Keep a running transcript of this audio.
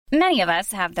Many of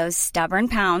us have those stubborn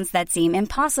pounds that seem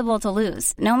impossible to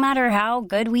lose, no matter how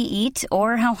good we eat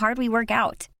or how hard we work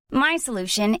out. My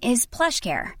solution is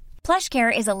PlushCare.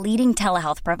 PlushCare is a leading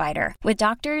telehealth provider with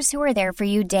doctors who are there for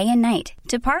you day and night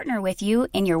to partner with you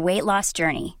in your weight loss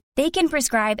journey. They can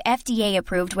prescribe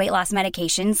FDA-approved weight loss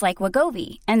medications like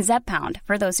Wegovy and Zepbound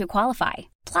for those who qualify.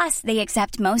 Plus, they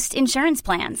accept most insurance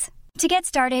plans. To get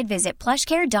started, visit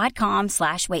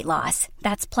plushcare.com/weightloss.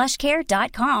 That's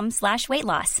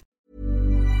plushcare.com/weightloss.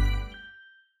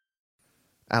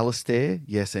 Alistair,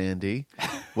 yes, Andy.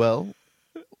 Well,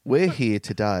 we're here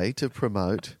today to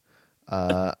promote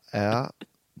our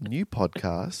new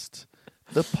podcast,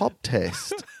 The Pop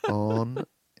Test, on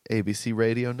ABC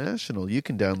Radio National. You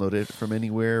can download it from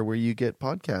anywhere where you get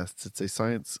podcasts. It's a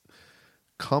science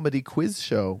comedy quiz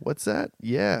show. What's that?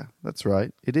 Yeah, that's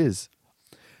right. It is.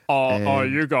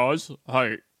 You guys.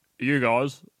 Hey, you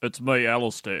guys. It's me,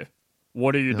 Alistair.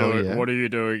 What are you doing? Yeah. What are you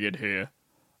doing in here?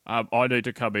 I need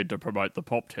to come in to promote the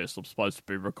pop test. I'm supposed to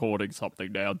be recording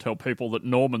something now and tell people that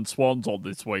Norman Swan's on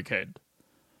this weekend.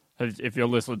 If you're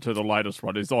listening to the latest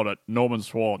one, he's on it. Norman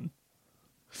Swan.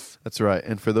 That's right.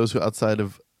 And for those who are outside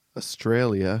of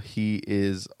Australia, he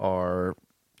is our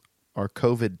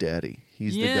COVID daddy.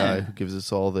 He's the guy who gives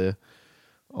us all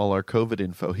our COVID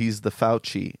info. He's the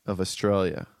Fauci of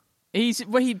Australia. He's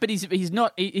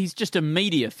just a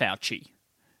media Fauci.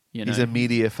 You know? He's a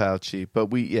media Fauci, but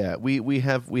we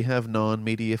have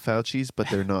non-media Faucis, but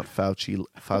they're not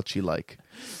Fauci like.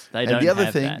 They don't the other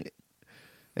have thing, that.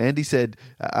 Andy said,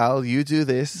 "Al, you do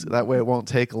this. That way, it won't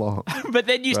take long." But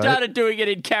then you started doing it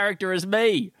in character as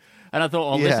me, and I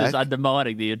thought, this is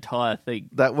undermining the entire thing.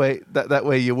 That way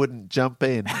you wouldn't jump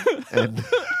in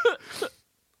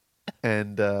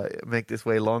and make this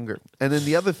way longer. And then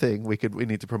the other thing we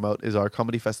need to promote is our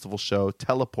comedy festival show,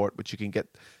 Teleport, which you can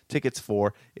get tickets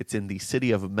for. It's in the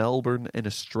city of Melbourne in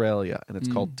Australia, and it's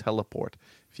called Teleport.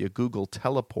 If you Google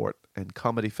Teleport and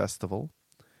comedy festival,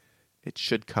 it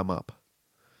should come up.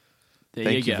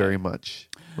 Thank you very much.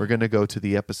 We're going to go to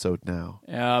the episode now.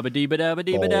 Hello and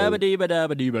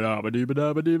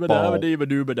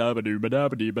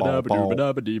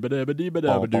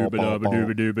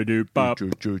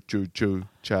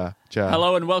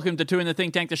welcome to Two in the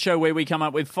Think Tank, the show where we come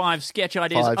up with 5 sketch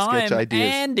ideas. I'm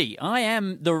Andy. I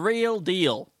am the real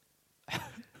deal.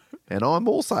 And I'm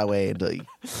also Andy.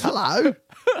 Hello.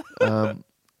 And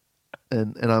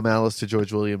I'm Alistair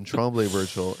George William Trombley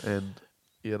Virtual. And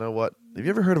you know what? Have you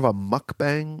ever heard of a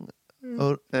mukbang,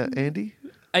 Andy?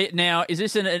 Now, is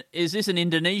this an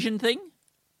Indonesian thing?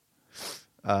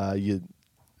 No,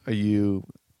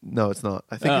 it's not.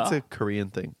 I think it's a Korean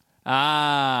thing.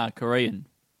 Korean.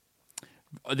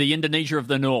 The Indonesia of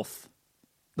the North.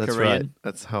 That's Korean. right.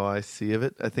 That's how I see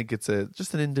it. I think it's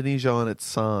just an Indonesia on its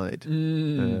side.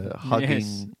 Hugging.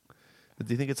 Yes. Do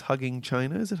you think it's hugging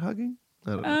China? Is it hugging? I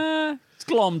don't know. It's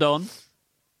glommed on.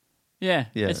 Yeah.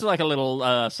 It's like a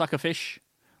little sucker fish.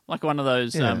 Like one of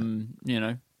those, one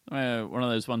of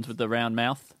those ones with the round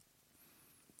mouth.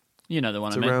 You know the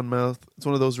one I mean. It's a round mouth. It's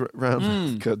one of those round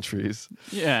mouth countries.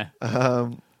 Yeah.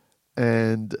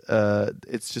 And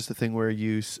it's just a thing where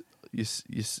you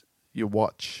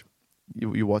watch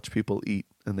people eat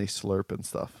and they slurp and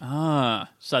stuff.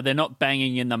 So they're not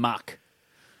banging in the muck.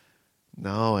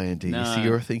 No, Andy. No. You see,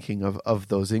 you're thinking of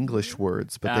those English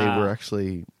words, but they were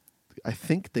actually, I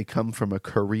think they come from a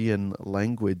Korean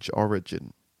language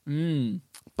origin.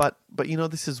 But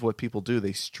this is what people do.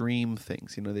 They stream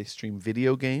things. They stream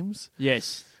video games.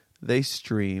 Yes. They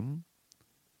stream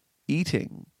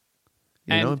eating.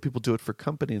 And people do it for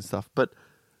company and stuff. But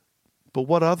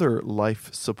what other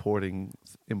life-supporting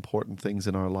important things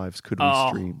in our lives could we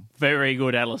stream? Very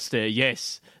good, Alistair.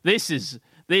 Yes. This is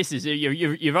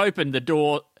you've opened the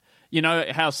door. You know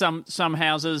how some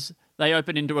houses, they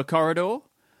open into a corridor?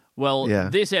 Well,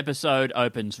 This episode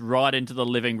opens right into the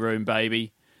living room,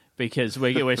 baby, because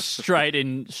we're straight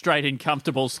in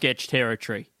comfortable sketch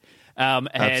territory.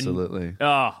 Absolutely.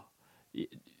 I'm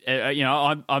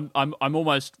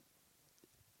almost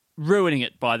ruining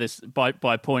it by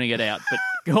pointing it out, but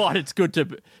God, it's got to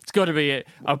be.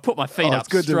 I'll put my feet up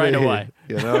straight away.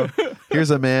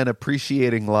 Here's a man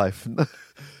appreciating life.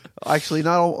 Actually,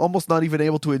 almost not even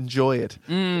able to enjoy it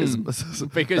because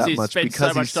he spent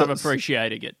so much time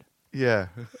appreciating it. Yeah.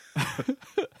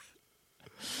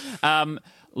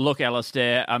 Look,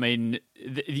 Alistair. I mean,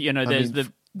 there's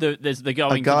the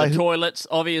going to the toilets,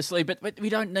 obviously, but we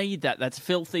don't need that. That's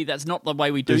filthy. That's not the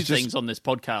way we do things on this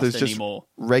podcast anymore.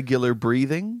 Regular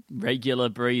breathing. Regular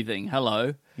breathing.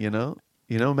 Hello.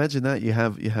 Imagine that you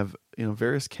have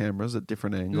various cameras at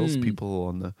different angles. People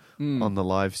on the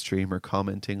live stream are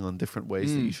commenting on different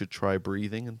ways that you should try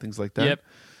breathing and things like that. Yep.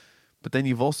 But then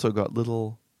you've also got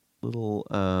little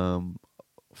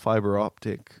fiber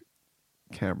optic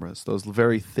cameras, those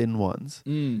very thin ones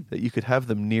that you could have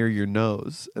them near your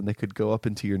nose, and they could go up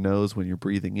into your nose when you're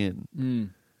breathing in.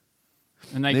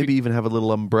 And maybe even have a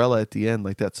little umbrella at the end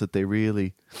like that, so that they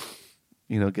really,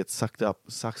 get sucked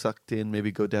in.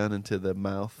 Maybe go down into the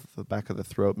mouth, the back of the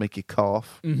throat, make you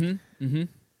cough.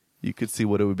 You could see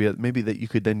what it would be. Maybe that you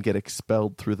could then get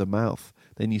expelled through the mouth.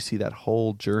 Then you see that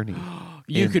whole journey.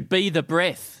 You could be the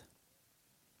breath.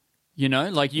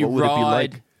 Like you what would it be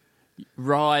like?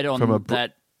 Ride on From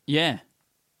that. Yeah.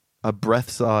 A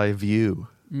breath's eye view.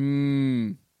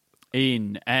 In,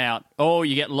 out. Oh,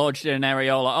 you get lodged in an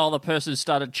areola. Oh, the person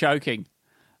started choking.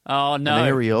 Oh, no.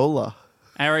 An areola.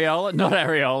 Areola? Not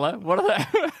areola. What are they?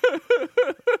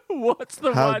 What's the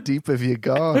one? How deep have you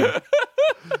gone? What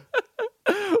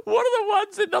are the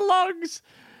ones in the lungs?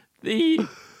 The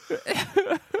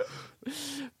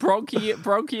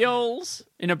bronchioles?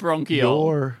 In a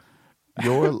bronchiole.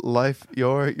 Your life,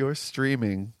 your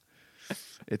streaming.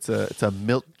 It's a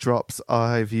milk drop's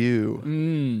eye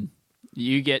view.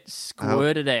 You get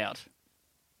squirted out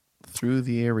through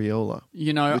the areola.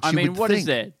 What is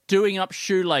there? Doing up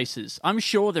shoelaces. I'm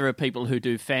sure there are people who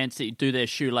do their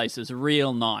shoelaces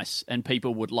real nice, and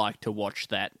people would like to watch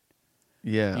that.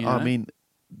 Yeah,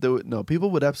 people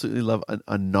would absolutely love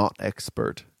a not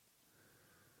expert.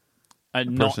 A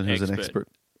person who's an expert.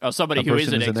 Oh, somebody who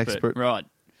is an expert. Right.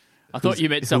 I thought you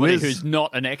meant somebody who's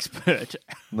not an expert.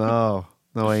 No,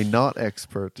 a not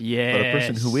expert. Yes. But a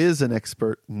person who is an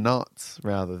expert, knots,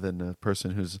 rather than a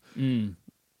person who's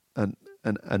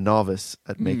a novice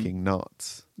at making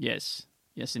knots. Yes,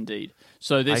 indeed.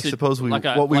 So this I suppose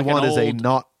what we want is a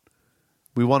not.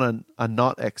 We want a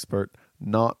not expert,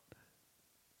 not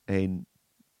a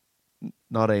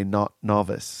not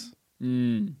novice.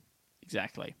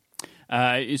 Exactly.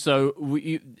 But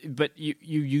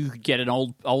you get an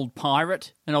old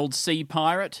pirate, an old sea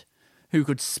pirate, who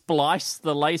could splice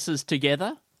the laces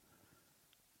together,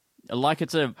 like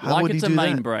it's a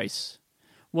main brace.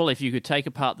 Well, if you could take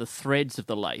apart the threads of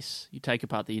the lace, you take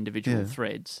apart the individual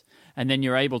threads, and then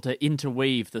you're able to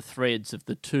interweave the threads of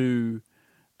the two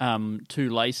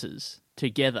laces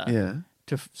together,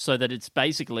 so that it's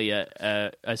basically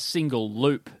a single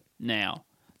loop now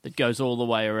that goes all the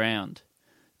way around.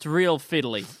 It's real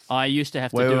fiddly. I used to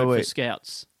have to do it for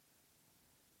scouts.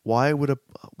 Why would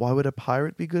a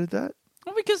pirate be good at that?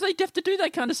 Well, because they'd have to do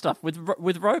that kind of stuff with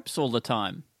ropes all the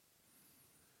time.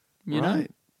 You know,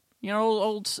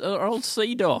 old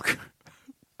sea dog.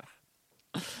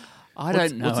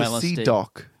 Don't know. What's a sea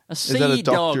dog? A sea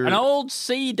dog, an old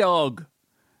sea dog.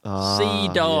 Sea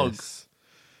dog. Yes.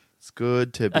 It's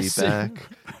good to be back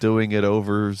doing it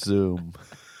over Zoom.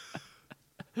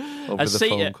 Over the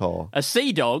phone call. A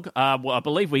sea dog, I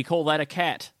believe we call that a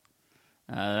cat.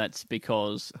 That's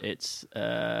because it's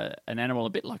an animal a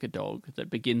bit like a dog that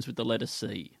begins with the letter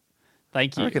C.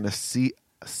 Thank you. I reckon a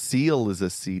seal is a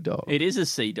sea dog. It is a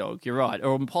sea dog, you're right.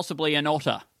 Or possibly an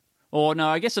otter. Or no,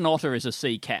 I guess an otter is a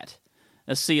sea cat.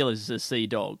 A seal is a sea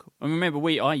dog. I remember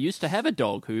I used to have a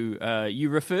dog who you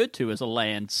referred to as a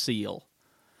land seal.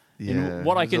 Yeah. In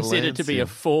what I consider to be a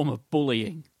form of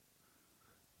bullying.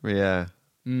 Yeah.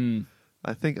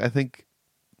 I think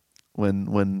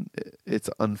when its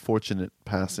unfortunate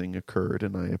passing occurred,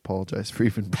 and I apologize for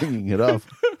even bringing it up.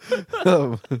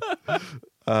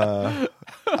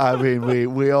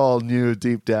 We all knew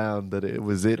deep down that it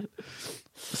was it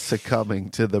succumbing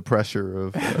to the pressure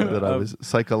of that I was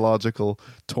psychological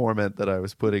torment that I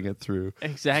was putting it through.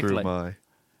 Exactly.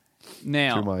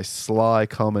 Through my sly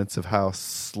comments of how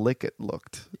slick it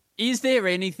looked. Is there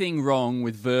anything wrong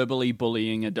with verbally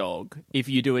bullying a dog if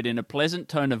you do it in a pleasant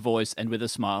tone of voice and with a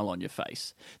smile on your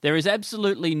face? There is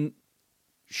absolutely,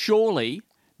 surely,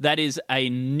 that is a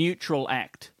neutral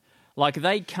act. Like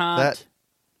they can't...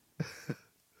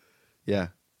 Yeah.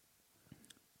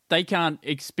 They can't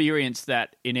experience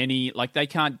that in any... Like they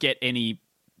can't get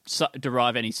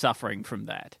derive any suffering from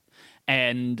that.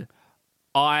 And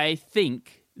I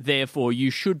think, therefore, you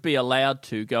should be allowed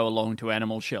to go along to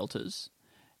animal shelters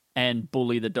and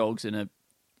bully the dogs in a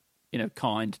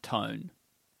kind tone.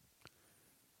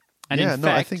 And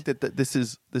I think that this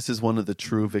is one of the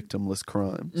true victimless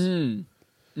crimes.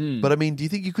 But I mean, do you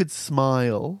think you could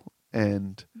smile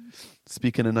and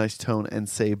speak in a nice tone and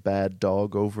say "bad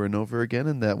dog" over and over again,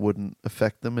 and that wouldn't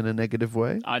affect them in a negative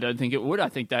way? I don't think it would. I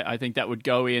think that would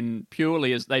go in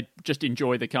purely as they just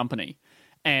enjoy the company,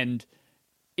 and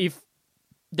if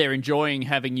they're enjoying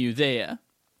having you there.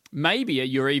 Maybe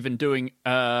you're even doing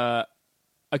a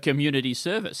a community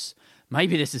service.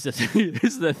 Maybe this is this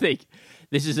is the thing.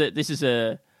 This is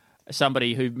a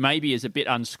somebody who maybe is a bit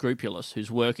unscrupulous, who's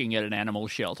working at an animal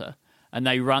shelter, and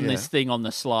they run this thing on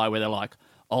the sly where they're like,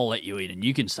 "I'll let you in, and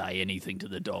you can say anything to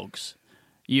the dogs.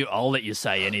 I'll let you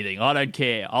say anything. I don't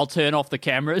care. I'll turn off the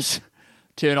cameras,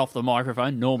 turn off the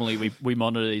microphone. Normally we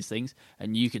monitor these things,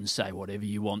 and you can say whatever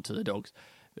you want to the dogs,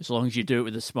 as long as you do it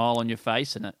with a smile on your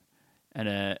face and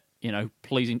a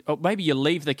pleasing. Oh, maybe you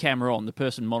leave the camera on. The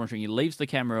person monitoring you leaves the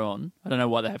camera on. I don't know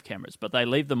why they have cameras, but they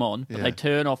leave them on. But they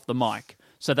turn off the mic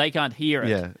so they can't hear it.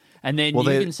 Yeah. And then you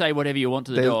can say whatever you want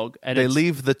to the dog. And they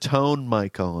leave the tone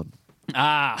mic on.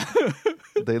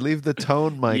 They leave the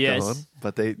tone mic on,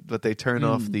 but they turn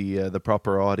off the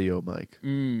proper audio mic.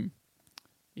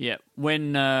 Yeah.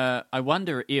 When I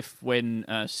wonder if when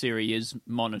Siri is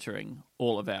monitoring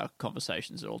all of our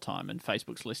conversations at all time, and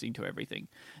Facebook's listening to everything,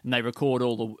 and they record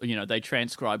all the, they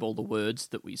transcribe all the words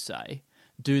that we say,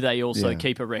 do they also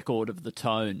keep a record of the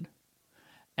tone?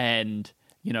 And,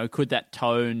 could that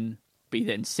tone be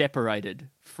then separated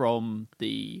from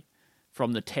the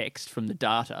text, from the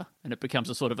data, and it becomes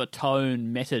a sort of a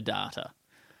tone metadata,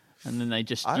 and then they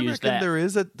just use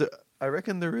that. I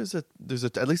reckon there's at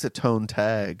least a tone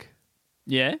tag.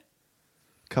 Yeah?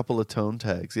 Couple of tone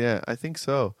tags. Yeah, I think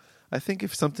so. I think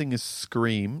if something is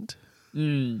screamed,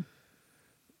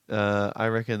 I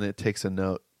reckon it takes a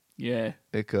note. Yeah.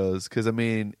 It goes, because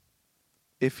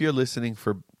if you're listening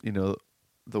for,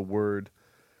 the word,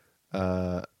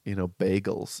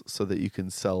 bagels, so that you can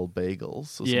sell bagels,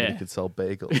 so somebody can sell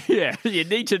bagels. Yeah, you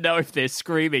need to know if they're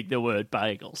screaming the word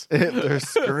bagels. If they're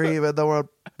screaming the word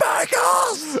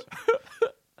bagels!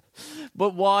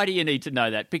 But why do you need to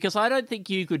know that? Because I don't think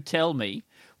you could tell me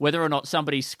whether or not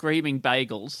somebody screaming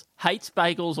bagels hates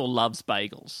bagels or loves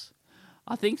bagels.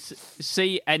 I think,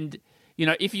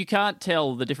 if you can't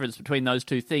tell the difference between those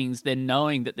two things, then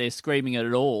knowing that they're screaming it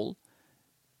at all,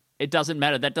 it doesn't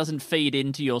matter. That doesn't feed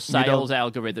into your sales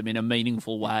algorithm in a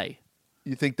meaningful way.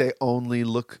 You think they only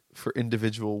look for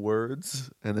individual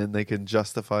words and then they can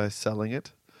justify selling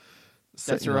it?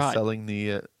 That's right. Selling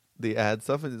the ad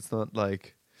stuff. It's not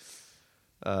like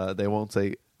they won't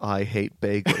say, "I hate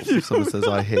bagels." If someone says,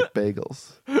 "I hate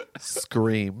bagels,"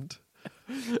 screamed.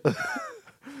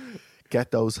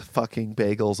 Get those fucking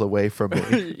bagels away from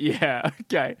me. Yeah,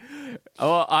 okay.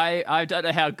 Oh, I don't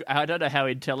know how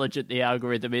intelligent the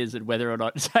algorithm is and whether or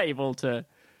not it's able to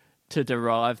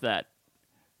derive that,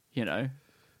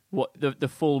 what the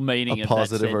full meaning of that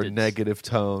sentence. A positive or negative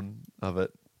tone of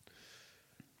it.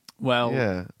 Well,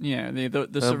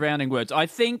 the surrounding words. I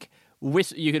think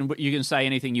you can say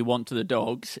anything you want to the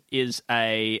dogs is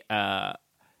a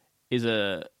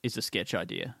sketch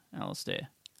idea, Alistair.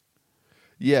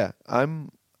 Yeah, I'm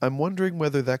wondering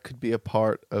whether that could be a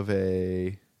part of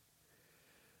a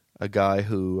guy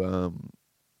who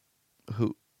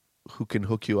can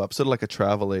hook you up, sort of like a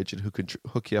travel agent who can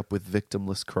hook you up with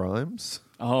victimless crimes.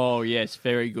 Oh yes,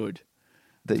 very good.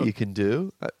 That you can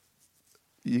do,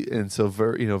 and so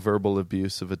verbal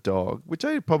abuse of a dog, which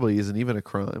probably isn't even a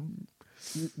crime,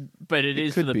 but it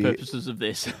is for the purposes of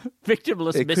this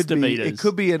victimless misdemeanors. It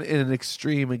could be an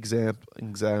extreme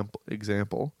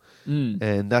example.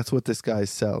 And that's what this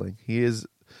guy's selling. He is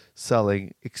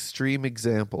selling extreme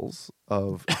examples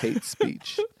of hate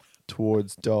speech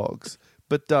towards dogs,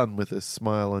 but done with a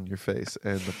smile on your face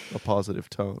and a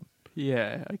positive tone.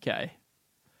 Yeah, okay.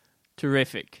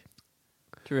 Terrific.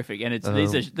 And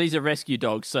it's these are rescue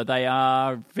dogs, so they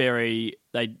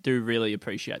do really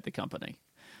appreciate the company.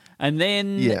 And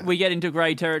then we get into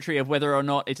grey territory of whether or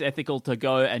not it's ethical to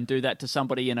go and do that to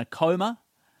somebody in a coma,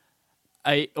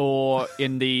 or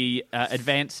in the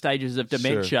advanced stages of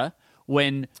dementia,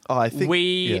 when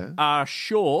are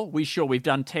sure we've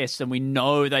done tests and we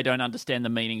know they don't understand the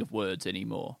meaning of words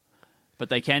anymore, but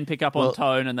they can pick up on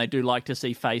tone and they do like to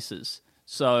see faces.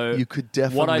 So you could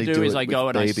definitely what I do is I go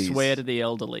and babies. I swear to the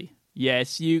elderly.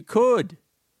 Yes, you could.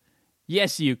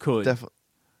 Yes, you could.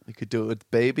 You could do it with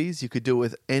babies. You could do it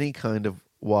with any kind of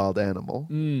wild animal.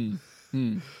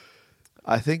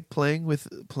 I think playing with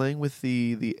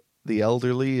the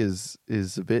elderly is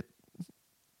a bit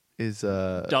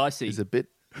dicey. Is a bit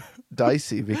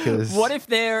dicey because what if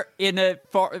they're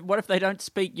what if they don't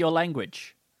speak your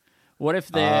language? What if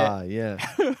they're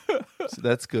so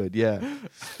that's good, yeah.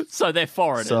 So they're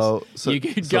foreigners. So you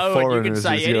can go and you can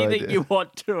say anything you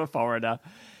want to a foreigner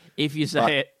if you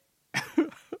say it.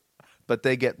 But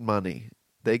they get money.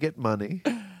 They get money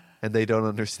and they don't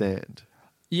understand.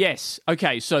 Yes.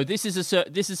 Okay, so this is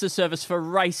a service for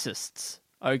racists.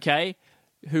 Okay,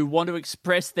 who want to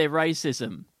express their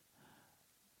racism,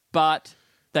 but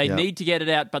they need to get it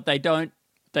out, but they don't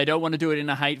want to do it in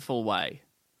a hateful way.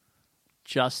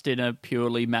 just in a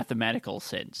purely mathematical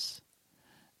sense.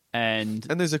 And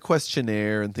there's a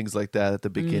questionnaire and things like that at the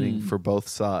beginning for both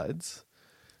sides.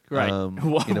 Right.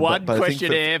 One but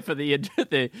questionnaire for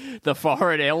the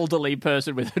foreign elderly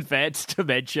person with advanced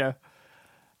dementia.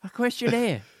 A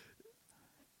questionnaire.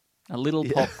 A little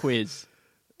pop quiz.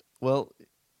 Well,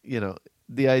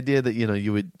 the idea that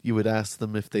you would ask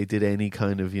them if they did any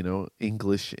kind of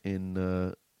English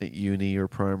in at uni or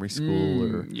primary school,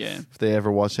 or if they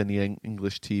ever watched any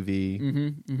English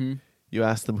TV. You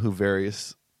ask them who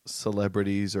various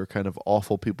celebrities or kind of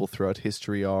awful people throughout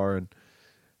history are,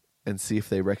 and see if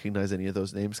they recognize any of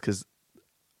those names, because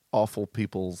awful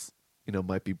people's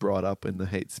might be brought up in the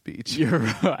hate speech. You're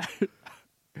right.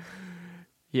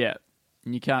 Yeah,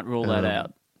 you can't rule that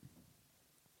out.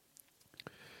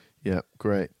 Yeah,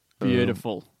 great.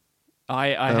 Beautiful. I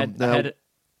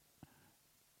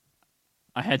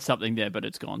had something there, but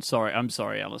it's gone. I'm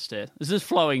sorry, Alistair. This is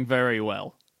flowing very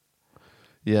well.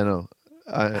 Yeah, no.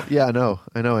 I know,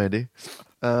 Andy.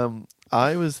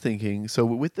 I was thinking, so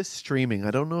with the streaming,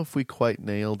 I don't know if we quite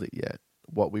nailed it yet,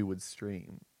 what we would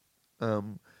stream. I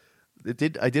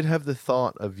did have the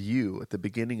thought of you at the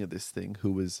beginning of this thing,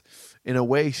 who was, in a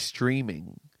way,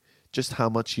 streaming just how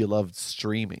much you loved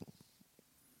streaming.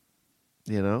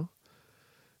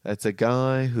 It's a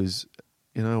guy who's,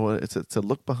 it's a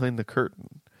look behind the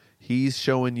curtain. He's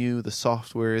showing you the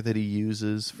software that he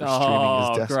uses for streaming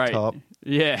his desktop. Great.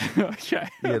 Yeah. Okay.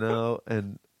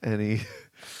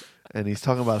 And he's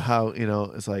talking about how,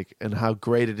 it's like, and how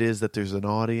great it is that there's an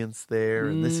audience there,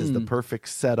 and this is the perfect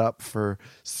setup for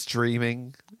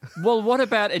streaming. Well, what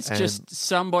about just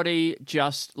somebody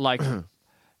just like,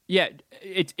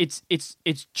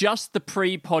 it's just the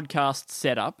pre-podcast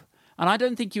setup, and I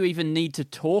don't think you even need to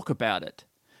talk about it.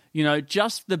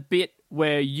 Just the bit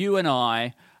where you and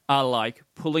I are like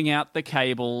pulling out the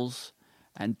cables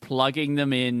and plugging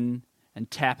them in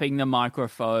and tapping the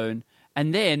microphone,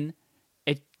 and then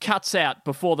it cuts out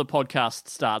before the podcast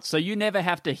starts, so you never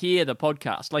have to hear the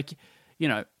podcast. Like,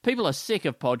 people are sick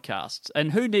of podcasts,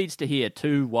 and who needs to hear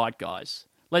two white guys?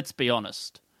 Let's be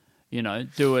honest.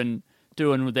 Doing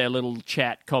their little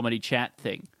comedy chat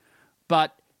thing.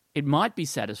 But it might be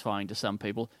satisfying to some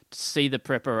people to see the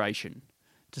preparation,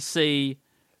 to see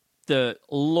the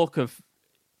look of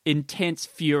intense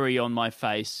fury on my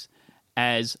face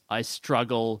as I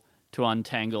struggle to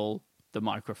untangle the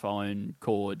microphone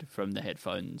cord from the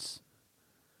headphones.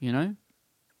 That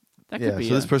could be.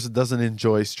 So this person doesn't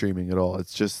enjoy streaming at all.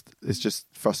 It's just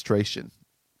frustration.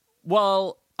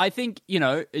 Well, I think,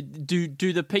 do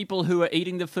the people who are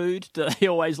eating the food, do they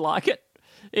always like it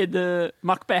in the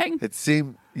mukbang? It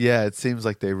seems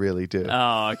like they really do.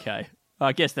 Oh, okay.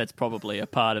 I guess that's probably a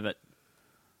part of it.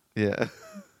 Yeah.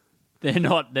 They're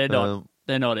not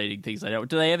eating things like that.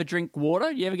 Do they ever drink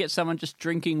water? You ever get someone just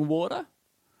drinking water?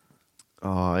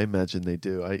 Oh, I imagine they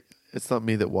do. It's not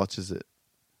me that watches it.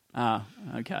 Ah,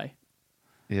 okay.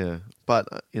 Yeah, but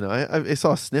I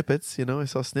saw snippets. I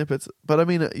saw snippets. But I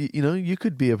mean, you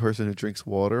could be a person who drinks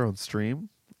water on stream.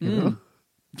 You know,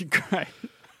 great.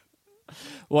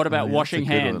 What about washing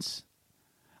hands?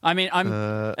 I mean,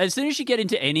 as soon as you get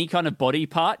into any kind of body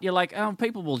part, you're like, oh,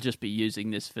 people will just be using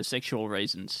this for sexual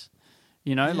reasons.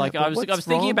 I was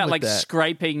thinking about like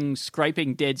scraping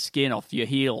dead skin off your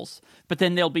heels, but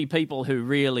then there'll be people who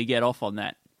really get off on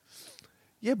that.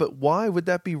 Yeah, but why would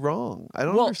that be wrong? I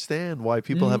don't understand why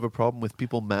people have a problem with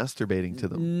people masturbating to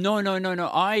them. No.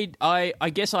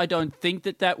 I guess I don't think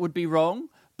that would be wrong,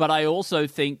 but I also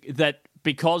think that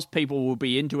because people will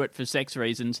be into it for sex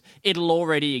reasons, it'll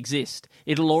already exist.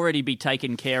 It'll already be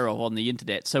taken care of on the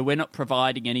internet, so we're not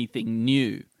providing anything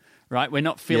new. Right, we're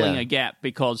not filling a gap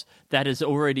because that has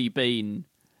already been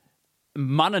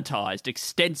monetized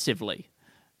extensively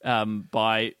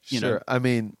by Sure. I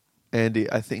mean, Andy,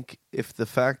 I think if the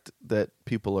fact that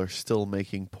people are still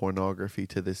making pornography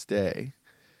to this day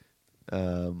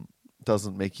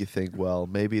doesn't make you think, well,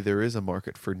 maybe there is a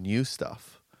market for new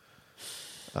stuff,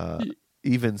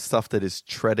 even stuff that is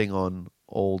treading on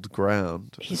old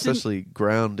ground, especially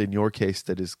ground in your case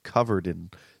that is covered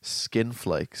in skin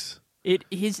flakes. It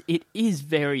is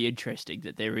very interesting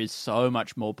that there is so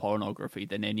much more pornography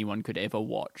than anyone could ever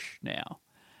watch now,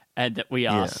 and that we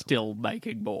are still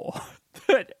making more.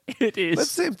 But it is. But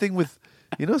same thing with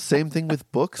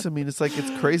books. I mean, it's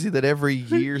crazy that every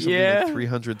year something like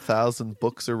 300,000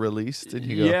 books are released, and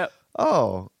you go,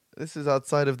 oh, this is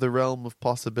outside of the realm of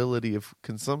possibility of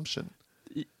consumption.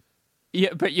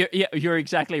 Yeah, but you're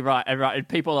exactly right. And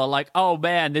people are like, oh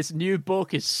man, this new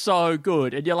book is so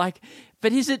good, and you're like,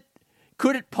 but is it?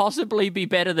 Could it possibly be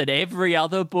better than every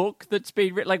other book that's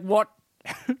been written? Like,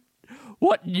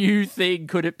 What new thing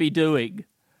could it be doing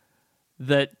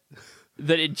that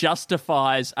it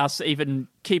justifies us even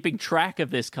keeping track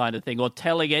of this kind of thing or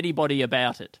telling anybody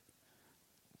about it?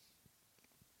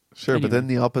 Sure, anyway. But then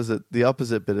the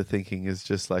opposite bit of thinking is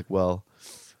just like, well,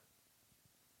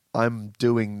 I'm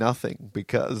doing nothing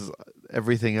because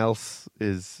everything else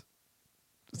is.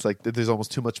 It's like there's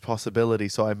almost too much possibility,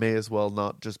 so I may as well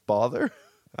not just bother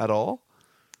at all.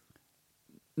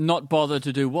 Not bother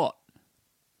to do what?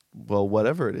 Well,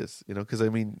 whatever it is, because I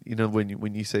mean,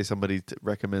 when you say somebody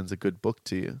recommends a good book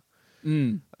to you,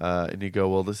 and you go,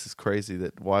 well, this is crazy.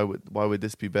 That why would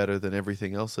this be better than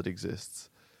everything else that exists?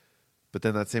 But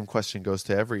then that same question goes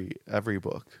to every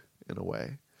book in a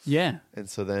way. Yeah. And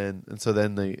so then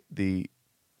the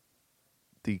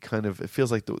kind of, it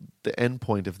feels like the end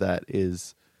point of that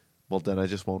is, well, then I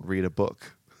just won't read a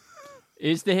book.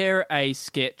 Is there a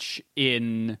sketch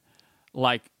in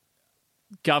like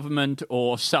government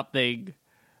or something,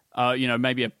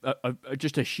 maybe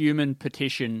just a human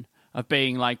petition of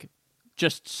being like,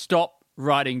 just stop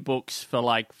writing books for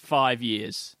like 5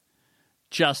 years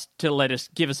just to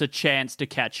give us a chance to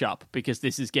catch up because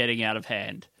this is getting out of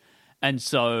hand. And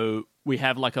so we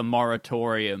have like a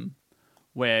moratorium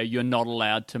where you're not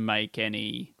allowed to write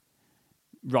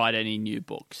any new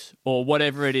books or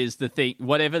whatever it is,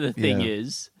 whatever the thing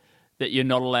is that you're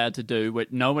not allowed to do.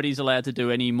 But nobody's allowed to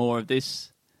do any more of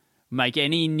this. Make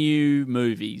any new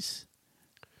movies.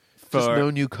 Just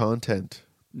no new content.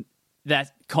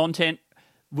 That content,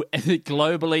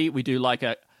 globally, we do like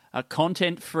a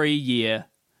content-free year.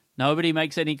 Nobody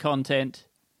makes any content,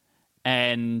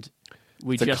 and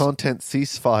it's a content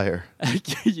ceasefire.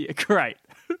 Yeah, great.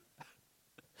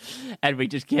 And we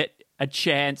just get a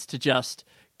chance to just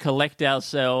collect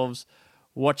ourselves,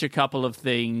 watch a couple of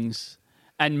things,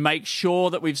 and make sure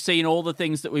that we've seen all the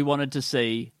things that we wanted to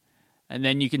see, and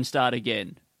then you can start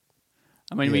again.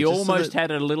 I mean, we almost had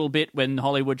it a little bit when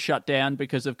Hollywood shut down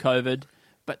because of COVID,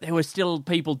 but there were still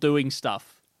people doing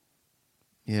stuff.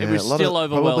 Yeah, it was still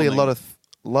overwhelming. Probably a lot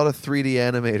of 3D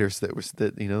animators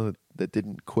that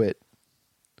didn't quit.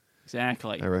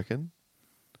 Exactly. I reckon.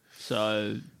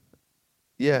 So.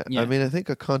 Yeah, I mean, I think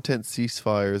a content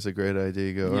ceasefire is a great idea.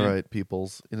 You go, all right,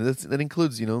 peoples. That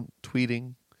includes,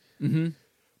 tweeting. Mm-hmm.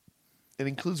 It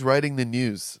includes writing the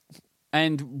news.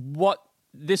 And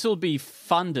this will be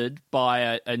funded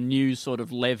by a new sort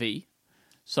of levy.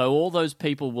 So all those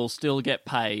people will still get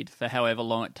paid for however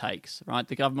long it takes, right?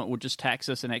 The government will just tax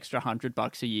us an extra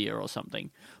 $100 a year or something,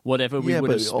 whatever we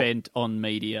would have spent on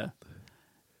media.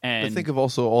 And but think of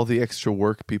also all the extra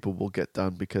work people will get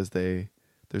done because I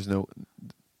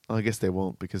guess they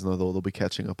won't because they'll be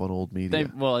catching up on old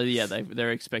media.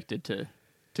 They're expected to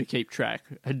keep track.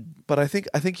 But I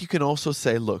think you can also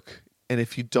say, look, and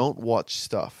if you don't watch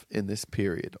stuff in this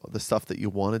period, the stuff that you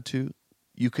wanted to,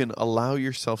 you can allow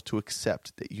yourself to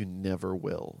accept that you never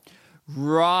will.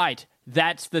 Right.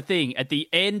 That's the thing. At the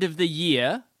end of the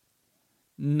year,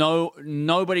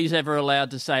 nobody's ever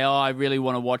allowed to say, oh, I really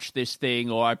want to watch this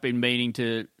thing, or I've been meaning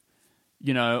to,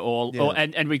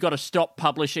 and we've got to stop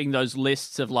publishing those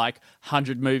lists of like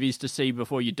 100 movies to see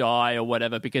before you die or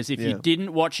whatever, because if you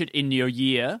didn't watch it in your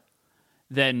year,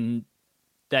 then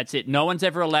that's it. No one's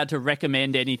ever allowed to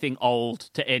recommend anything old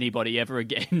to anybody ever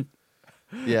again.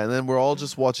 Yeah, and then we're all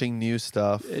just watching new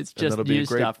stuff. It's just new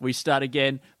stuff. We start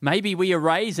again. Maybe we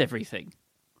erase everything.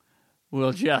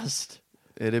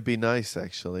 It'd be nice,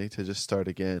 actually, to just start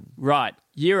again. Right.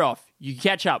 Year off. You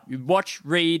catch up. You watch,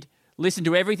 read, listen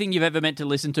to everything you've ever meant to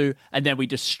listen to, and then we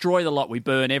destroy the lot. We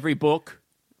burn every book.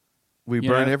 We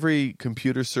burn every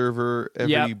computer server,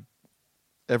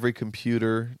 every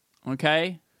computer.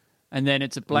 Okay. And then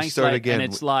it's a blank slate, again.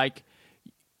 And it's like...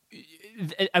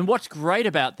 And what's great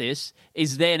about this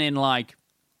is then in like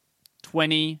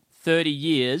 20, 30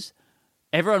 years,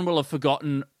 everyone will have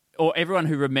forgotten, or everyone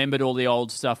who remembered all the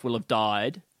old stuff will have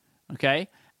died, okay?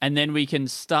 And then we can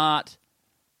start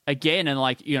again and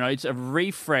it's a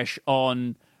refresh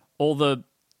on all the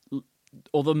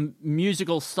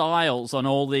musical styles, on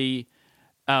all the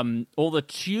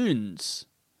tunes,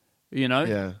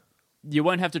 Yeah. You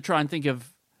won't have to try and think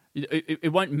of...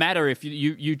 It won't matter if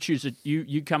you choose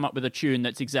you come up with a tune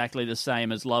that's exactly the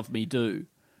same as "Love Me Do."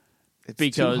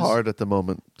 It's too hard at the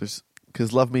moment.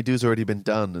 Because "Love Me Do's" already been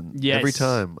done, and every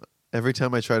time I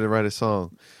try to write a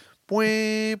song, when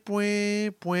I go,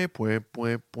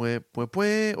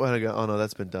 oh no,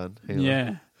 that's been done. Hang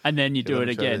on. And then you do it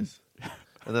again,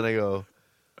 and then I go,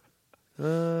 I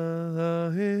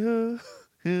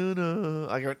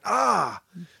go,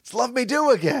 it's "Love Me Do"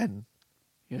 again.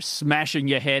 You're smashing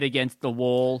your head against the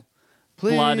wall.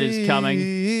 Please, blood is coming.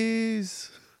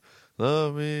 Please,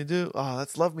 Love me do. Oh,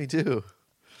 that's Love Me Do.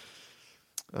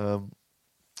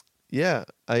 Yeah,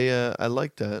 I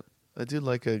like that. I do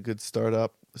like a good start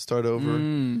over.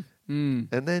 And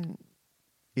then,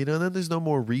 then there's no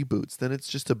more reboots. Then it's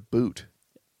just a boot.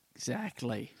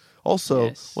 Exactly. Also,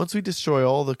 Yes. once we destroy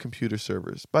all the computer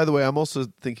servers, by the way, I'm also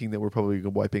thinking that we're probably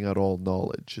wiping out all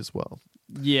knowledge as well.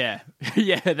 Yeah.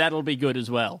 Yeah, that'll be good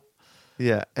as well.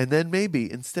 Yeah, and then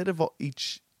maybe instead of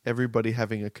everybody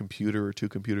having a computer or two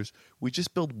computers, we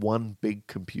just build one big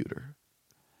computer.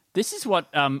 This is what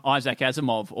Isaac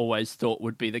Asimov always thought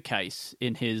would be the case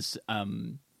in his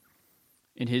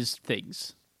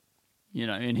things,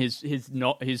 in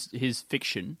his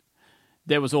fiction.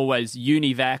 There was always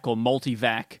univac or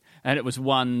multivac, and it was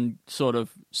one sort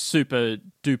of super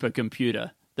duper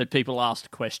computer that people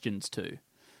asked questions to,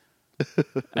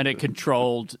 and it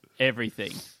controlled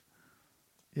everything.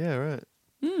 Yeah, right.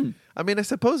 I mean, I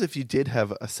suppose if you did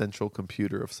have a central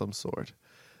computer of some sort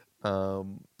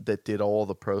that did all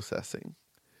the processing,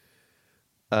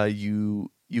 you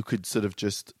could sort of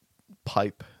just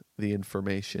pipe the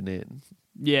information in.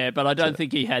 Yeah, but I don't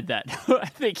think he had that. I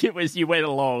think it was you went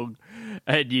along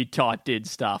and you typed in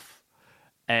stuff,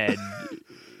 and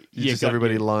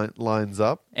everybody lines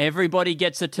up. Everybody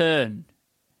gets a turn.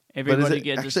 Everybody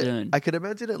gets a turn. I could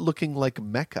imagine it looking like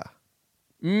Mecca.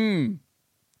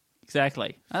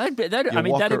 Exactly.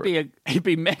 It'd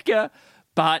be Mecca,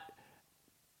 but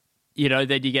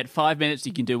then you get 5 minutes.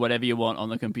 You can do whatever you want on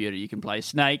the computer. You can play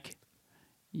Snake.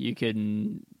 You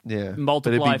can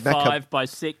multiply 5 by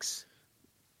 6.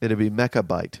 It'd be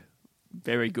Mechabyte.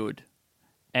 Very good.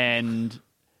 And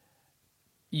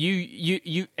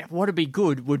you what would be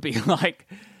good would be like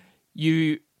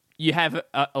you have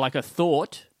a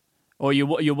thought, or you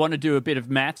want to do a bit of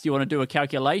maths, you want to do a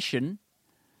calculation.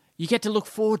 You get to look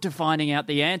forward to finding out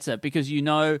the answer because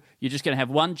you're just going to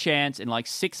have one chance in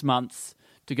 6 months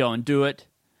to go and do it,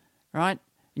 right?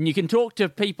 And you can talk to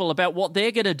people about what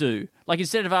they're going to do. Like,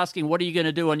 instead of asking, what are you going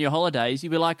to do on your holidays, you'd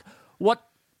be like, what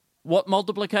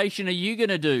multiplication are you going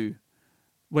to do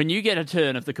when you get a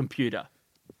turn of the computer?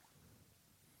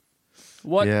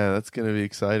 Yeah, that's going to be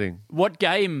exciting. What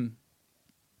game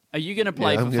are you going to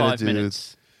play for 5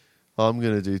 minutes? I'm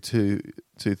going to do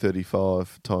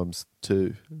 235 times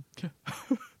 2.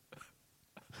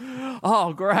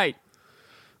 Oh, great.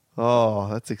 Oh,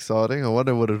 that's exciting. I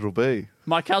wonder what it'll be.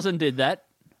 My cousin did that.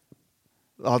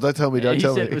 Oh, don't tell me. Don't he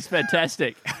tell said me. It was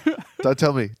fantastic. Don't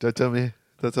tell me. Don't tell me.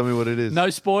 Don't tell me what it is. No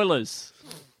spoilers.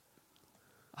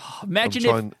 Oh, imagine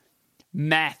if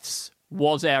maths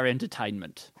was our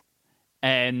entertainment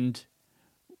and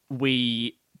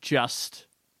we just...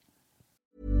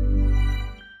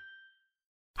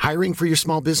 Hiring for your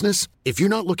small business? If you're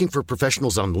not looking for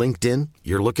professionals on LinkedIn,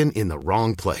 you're looking in the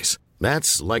wrong place.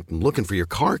 That's like looking for your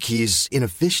car keys in a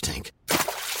fish tank.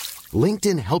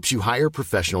 LinkedIn helps you hire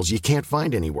professionals you can't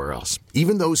find anywhere else,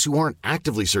 even those who aren't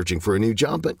actively searching for a new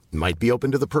job but might be open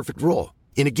to the perfect role.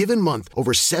 In a given month,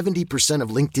 over 70%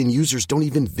 of LinkedIn users don't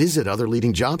even visit other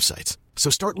leading job sites. So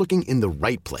start looking in the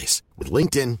right place. With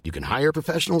LinkedIn, you can hire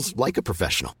professionals like a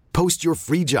professional. Post your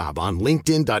free job on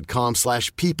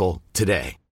linkedin.com/people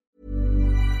today.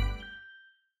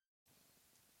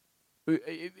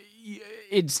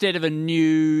 Instead of a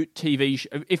new TV show,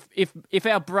 if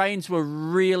our brains were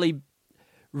really,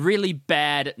 really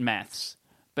bad at maths,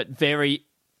 but very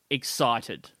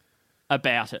excited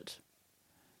about it,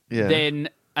 then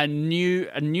a new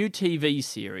TV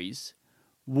series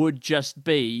would just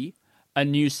be a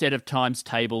new set of times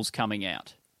tables coming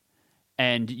out,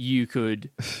 and you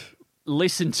could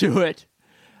listen to it.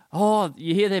 Oh,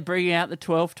 you hear they're bringing out the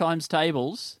 12 times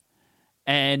tables,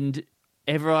 and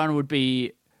everyone would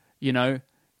be,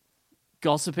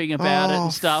 gossiping about it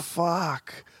and stuff.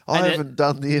 Fuck! I haven't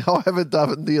done the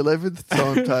 11th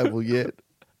timetable yet.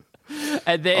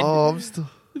 And then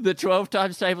the 12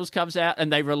 times tables comes out,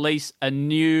 and they release a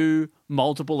new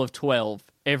multiple of 12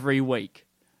 every week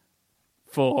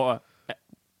for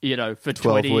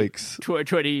 12 weeks.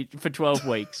 20 for 12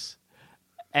 weeks,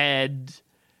 and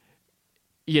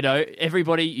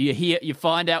everybody you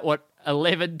find out what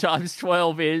 11 times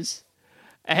 12 is,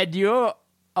 and you're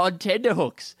on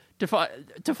tenterhooks to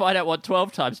find out what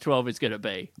 12 times 12 is going to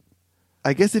be.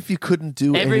 I guess if you couldn't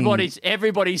do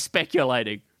everybody's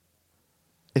speculating.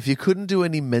 If you couldn't do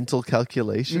any mental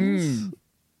calculations,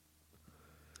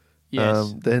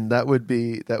 yes, then that would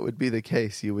be the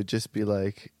case. You would just be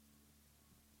like,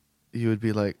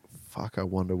 fuck, I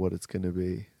wonder what it's going to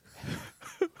be.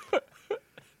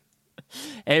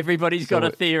 Everybody's got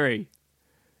a theory.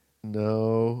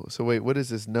 No. So wait, what is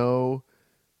this? No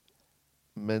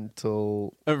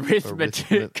mental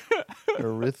arithmetic.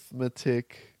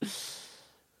 arithmetic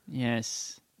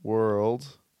Yes.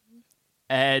 world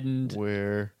And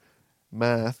where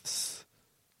maths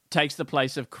takes the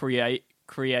place of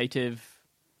creative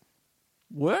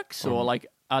works or like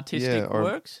artistic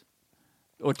works?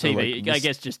 Or TV. like I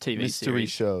guess just TV mystery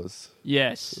series. shows.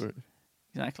 Yes.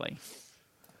 Exactly.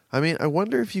 I mean, I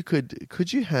wonder if you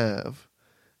could you have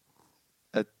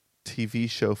a TV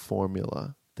show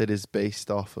formula that is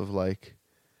based off of like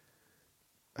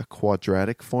a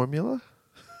quadratic formula?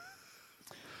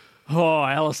 Oh,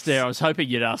 Alistair, I was hoping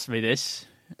you'd ask me this.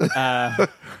 So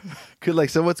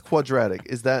what's quadratic?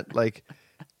 Is that like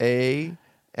a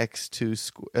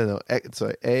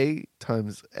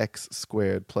times x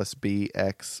squared plus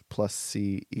bx plus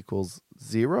c equals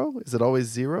 0? Is it always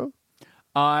 0?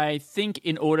 I think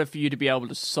in order for you to be able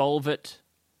to solve it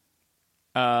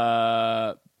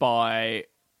by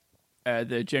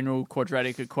the general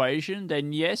quadratic equation,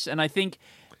 then yes. And I think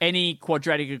any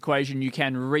quadratic equation you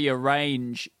can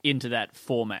rearrange into that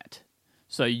format.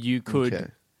 So you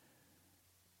could,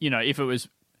 if it was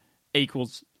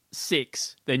equals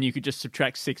 6, then you could just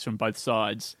subtract 6 from both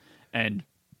sides and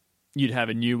you'd have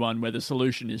a new one where the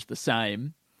solution is the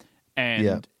same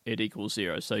and it equals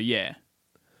 0. So, yeah.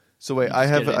 So wait, I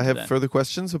have further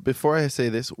questions, but before I say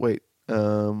this, wait.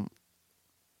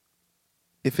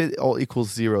 If it all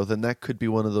equals 0, then that could be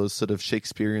one of those sort of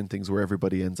Shakespearean things where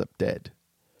everybody ends up dead.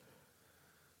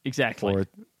 Exactly.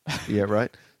 Yeah,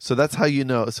 right? So that's how you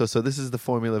know. So this is the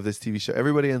formula of this TV show.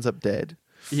 Everybody ends up dead.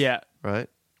 Yeah. Right?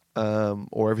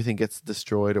 Or everything gets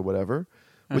destroyed or whatever,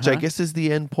 which I guess is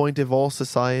the end point of all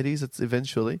societies. It's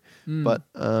eventually. But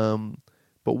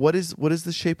what is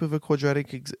the shape of a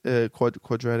quadratic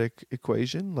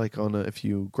equation? Like if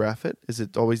you graph it, is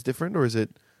it always different or is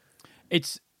it?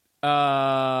 Is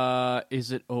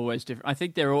it always different? I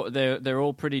think they're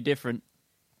all pretty different.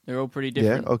 They're all pretty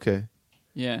different. Yeah. Okay.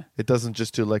 Yeah. It doesn't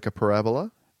just do like a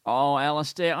parabola? Oh,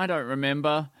 Alistair, I don't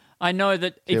remember. I know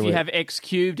that if you have x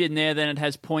cubed in there, then it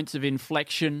has points of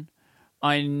inflection.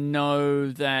 I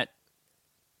know that.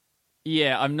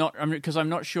 Yeah, I'm not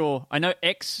sure. I know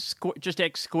x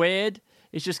squared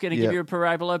is just going to give you a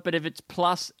parabola, but if it's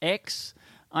plus x,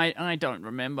 I don't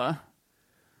remember.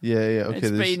 Yeah.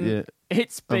 Okay.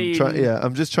 It's been.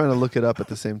 I'm just trying to look it up at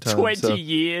the same time. 20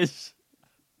 years.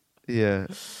 Yeah.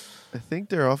 I think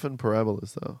they're often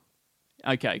parabolas, though.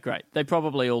 Okay, great. They're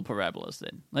probably all parabolas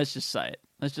then. Let's just say it.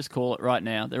 Let's just call it right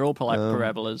now. They're all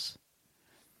parabolas.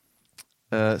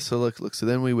 So look. So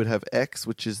then we would have X,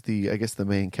 which is the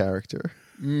main character.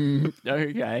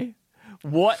 Okay.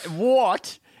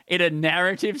 What in a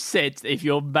narrative sense? If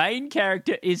your main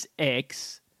character is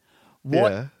X,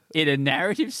 what in a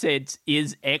narrative sense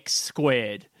is X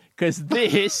squared? Because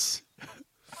this.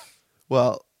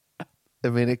 Well, I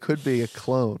mean, it could be a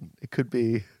clone. It could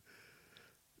be.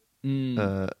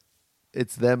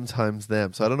 It's them times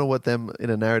them. So I don't know what them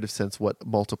in a narrative sense. What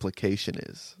multiplication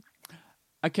is?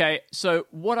 Okay, so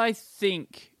what I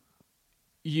think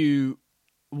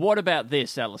what about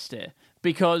this, Alistair?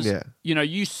 Because,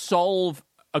 you solve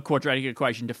a quadratic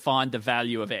equation to find the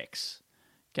value of x,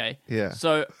 okay? Yeah.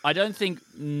 So I don't think,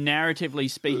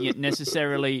 narratively speaking, it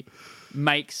necessarily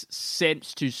makes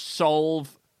sense to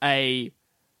solve a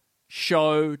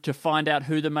show to find out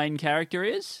who the main character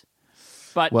is.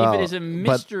 But if it is a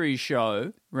mystery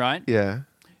show, right? Yeah.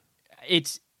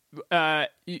 It's,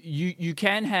 you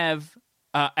can have...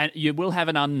 and you will have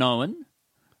an unknown,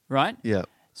 right? Yeah.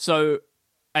 So,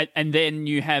 and then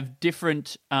you have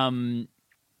different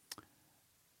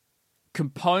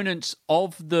components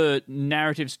of the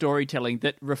narrative storytelling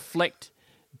that reflect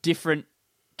different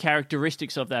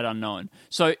characteristics of that unknown.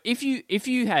 So, if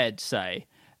you had, say,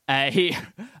 a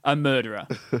murderer,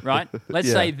 right?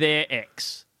 Let's say they're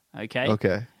X, okay?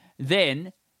 Okay.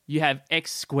 Then you have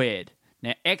X squared.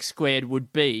 Now, X squared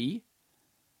would be...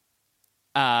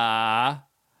 X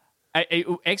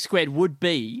squared would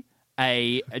be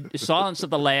a Silence of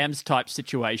the Lambs type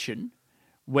situation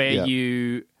where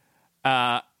you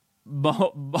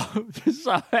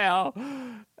somehow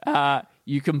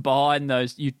you combine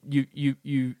those you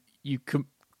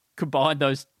combine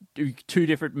those two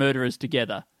different murderers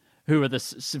together who are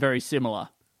very similar.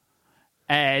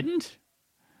 And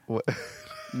what?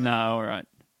 No, all right.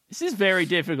 This is very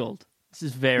difficult. This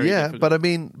is very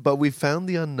difficult. but we found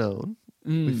the unknown.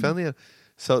 We found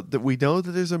so that we know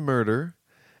that there's a murder,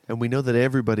 and we know that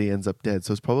everybody ends up dead.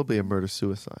 So it's probably a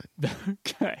murder-suicide.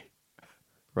 Okay,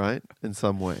 right? In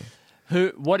some way.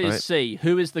 What is C?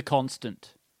 Who is the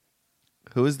constant?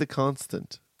 Who is the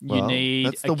constant? You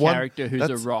need a character who's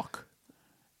a rock.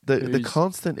 The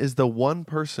constant is the one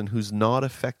person who's not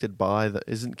affected by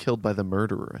isn't killed by the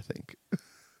murderer. I think.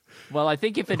 Well, I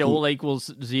think if it all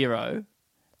equals 0,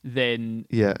 then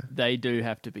they do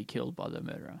have to be killed by the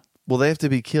murderer. Well, they have to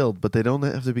be killed, but they don't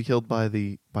have to be killed by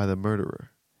the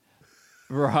murderer.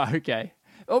 Right. Okay.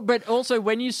 Oh, but also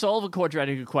when you solve a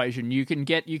quadratic equation, you can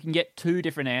get 2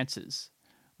 different answers,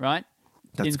 right?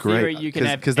 That's In great. theory, you can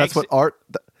have because that's what art,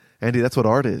 Andy. That's what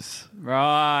art is.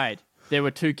 Right. There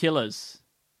were 2 killers.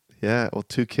 Yeah. Well,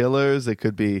 2 killers. It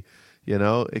could be,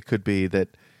 it could be that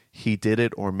he did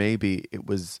it, or maybe it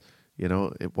was,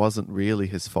 it wasn't really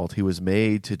his fault. He was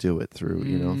made to do it through,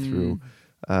 through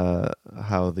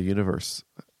how the universe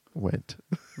went.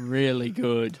 Really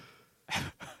good.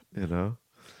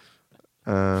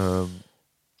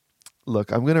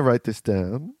 Look, I'm going to write this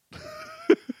down.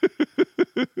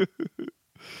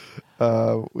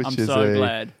 Which I'm is so a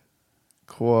glad.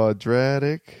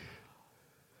 Quadratic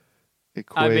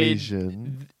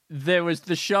equation. There was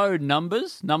the show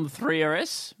Numbers, Number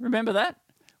 3RS. Remember that?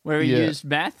 Where he used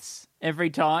maths every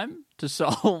time to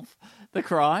solve the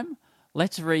crime.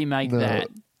 Let's remake that.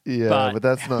 Yeah, but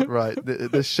that's not right.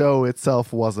 The show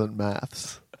itself wasn't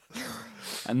maths.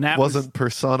 And that wasn't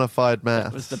personified maths.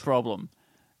 That was the problem.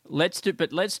 Let's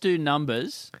do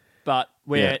Numbers, but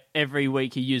where every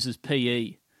week he uses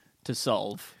PE to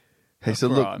solve. Hey, so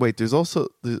crime. Look, wait. There's also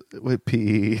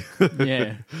PE.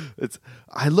 Yeah,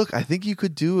 I think you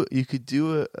could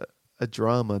do a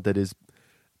drama that is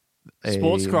a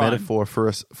sports crime metaphor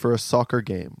for a soccer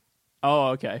game. Oh,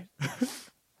 okay.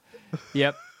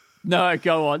 Yep. No,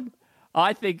 go on.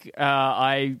 I think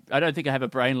I don't think I have a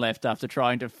brain left after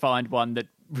trying to find one that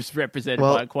was represented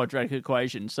by a quadratic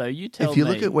equation. So you tell me. If you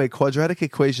look at quadratic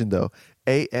equation though,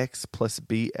 ax plus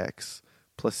bx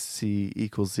plus c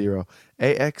equals 0.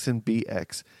 Ax and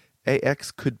bx.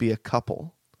 Ax could be a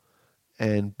couple,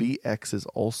 and bx is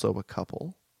also a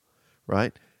couple,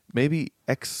 right? Maybe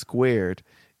x squared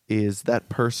is that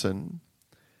person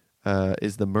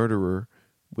is the murderer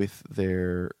with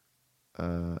their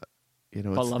it's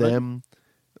beloved? them,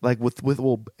 like with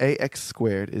ax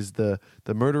squared is the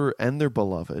murderer and their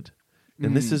beloved,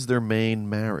 and this is their main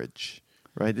marriage,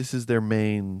 right? This is their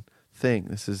main thing.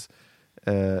 This is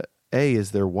A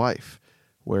is their wife,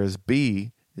 whereas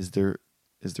B is their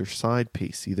side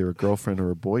piece, either a girlfriend or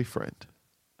a boyfriend,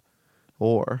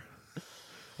 or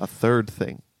a third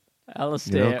thing.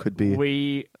 Alistair, could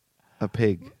be a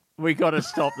pig. We got to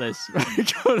stop this. We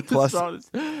got to stop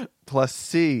this. Plus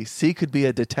C. C could be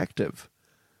a detective.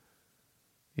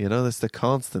 That's the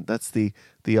constant. That's the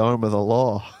arm of the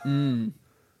law.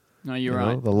 No, you're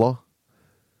right. The law.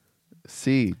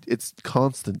 C. It's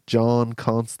Constant. John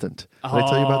Constant. Did I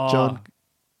tell you about John?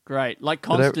 Great, like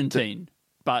Constantine.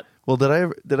 But did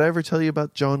I ever tell you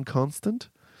about John Constant?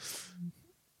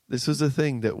 This was a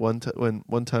thing that one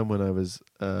time when I was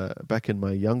back in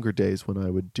my younger days when I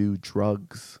would do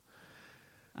drugs.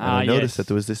 And I noticed that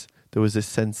there was this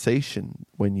sensation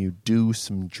when you do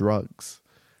some drugs,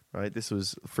 right? This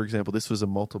was, for example, this is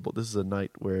a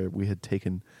night where we had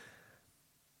taken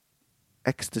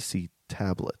ecstasy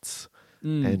tablets,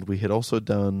 and we had also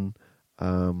done,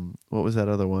 what was that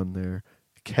other one there?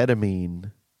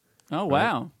 Ketamine. Oh,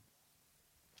 wow.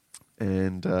 Right?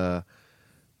 And I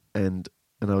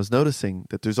was noticing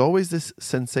that there's always this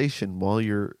sensation while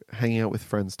you're hanging out with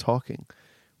friends talking,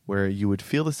 where you would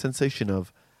feel the sensation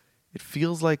of, it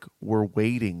feels like we're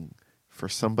waiting for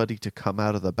somebody to come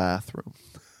out of the bathroom.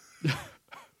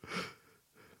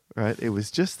 Right? It was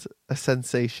just a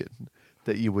sensation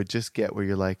that you would just get where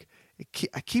you're like,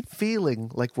 I keep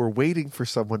feeling like we're waiting for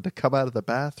someone to come out of the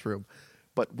bathroom,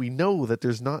 but we know that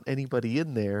there's not anybody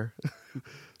in there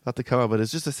not to come out, but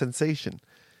it's just a sensation.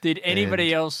 Did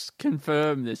anybody else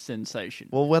confirm this sensation?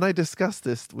 Well, when I discussed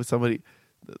this with somebody,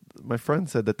 my friend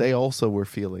said that they also were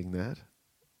feeling that.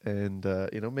 And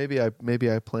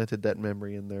maybe I planted that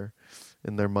memory in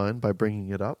their mind by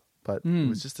bringing it up, but it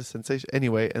was just a sensation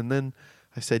anyway. And then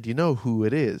I said, you know who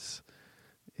it is?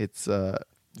 It's have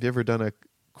you ever done a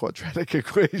quadratic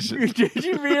equation? Did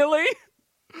you really?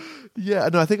 Yeah,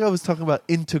 no, I think I was talking about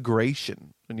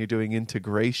integration. When you're doing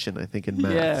integration, I think in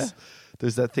maths,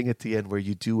 there's that thing at the end where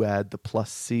you do add the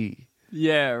plus C.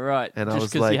 Yeah, right. And just I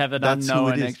was because like, you have an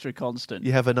unknown extra constant.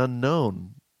 You have an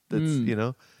unknown that's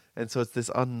and so it's this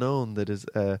unknown that is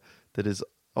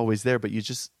always there, but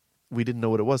we didn't know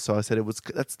what it was. So I said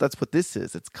that's what this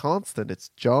is. It's constant. It's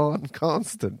John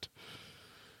Constant,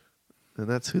 and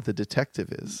that's who the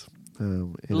detective is.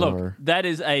 That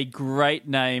is a great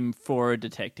name for a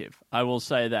detective. I will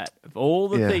say that. Of all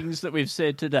the things that we've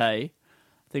said today,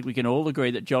 I think we can all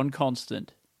agree that John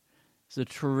Constant is a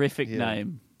terrific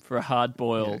name for a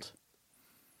hard-boiled,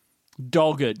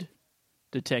 dogged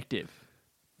detective.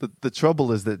 The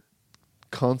trouble is that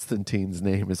Constantine's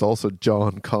name is also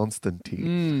John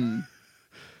Constantine.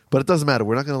 But it doesn't matter.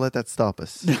 We're not going to let that stop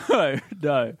us.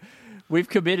 No. We've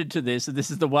committed to this, and this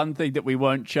is the one thing that we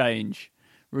won't change,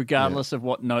 regardless of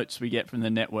what notes we get from the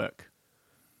network.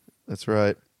 That's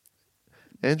right.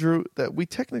 Andrew, that we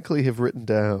technically have written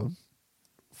down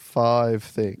 5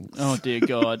 things. Oh, dear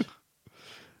God.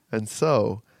 And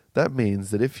so that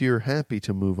means that if you're happy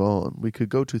to move on, we could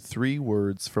go to 3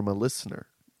 words from a listener.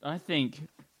 I think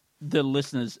the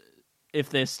listeners, if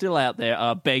they're still out there,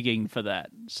 are begging for that.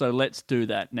 So let's do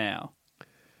that now.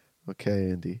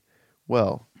 Okay, Andy.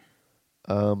 Well,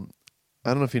 I don't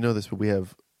know if you know this, but we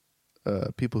have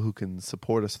people who can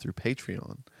support us through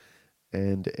Patreon.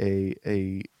 And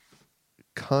a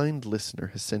kind listener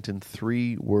has sent in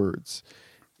 3 words.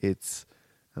 It's,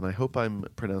 and I hope I'm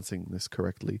pronouncing this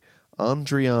correctly,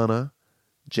 Andriana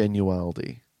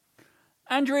Genualdi.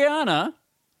 Andriana,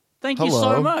 thank you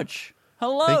Hello. so much.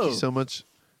 Hello. Thank you so much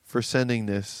for sending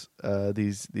this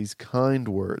these kind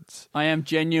words. I am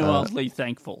genuinely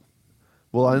thankful.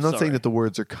 Well, I'm not sorry. saying that the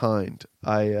words are kind.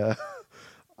 I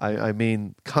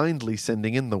mean kindly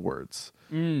sending in the words.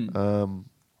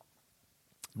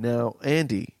 Now,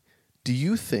 Andy, do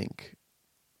you think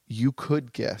you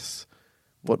could guess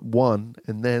what one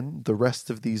and then the rest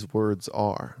of these words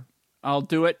are? I'll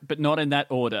do it, but not in that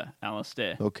order,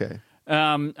 Alistair. Okay.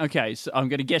 Okay, so I'm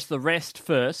going to guess the rest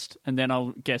first, and then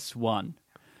I'll guess one.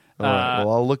 All right.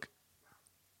 Well, I'll look.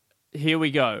 Here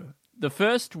we go. The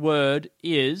first word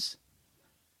is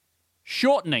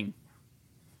shortening.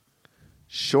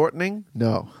 Shortening?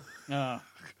 No.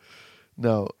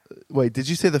 No. Wait, did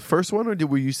you say the first one, or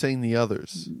were you saying the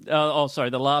others? Sorry,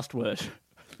 the last word.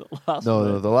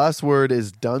 No, the last word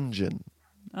is dungeon.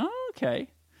 Oh, okay.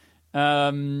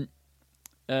 And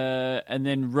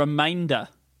then remainder.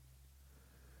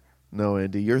 No,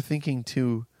 Andy, you're thinking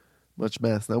too much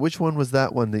math. Now, which one was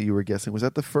that one that you were guessing? Was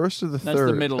that the first or the third?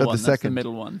 That's the middle one. The second? That's the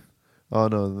middle one. Oh,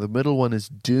 no, the middle one is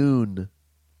Dune.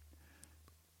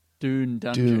 Dune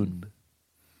dungeon. Dune.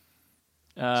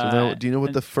 So now, do you know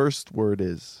what the first word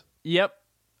is? Yep.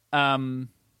 Done.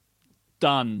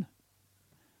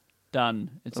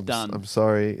 It's done. I'm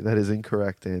sorry, that is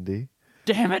incorrect, Andy.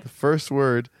 Damn it. The first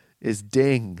word is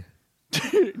ding.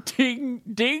 Ding,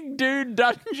 Dune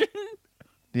dungeon.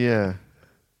 Yeah.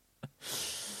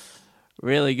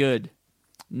 Really good.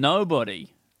 Nobody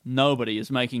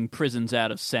is making prisons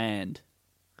out of sand.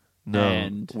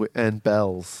 No. And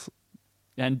bells.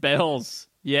 And bells.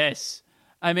 Yes.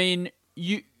 I mean,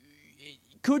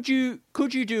 could you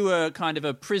do a kind of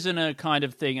a prisoner kind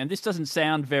of thing? And this doesn't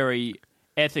sound very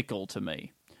ethical to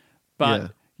me,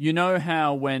 but you know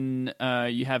how when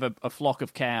you have a flock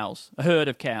of cows, a herd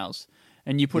of cows,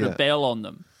 and you put a bell on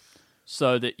them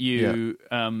so that you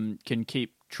can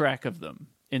keep track of them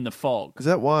in the fog. Is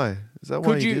that why? Is that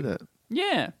why you do that?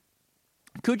 Yeah.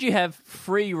 Could you have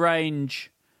free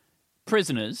range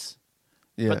prisoners,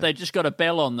 but they just got a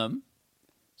bell on them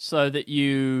so that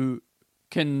you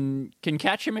can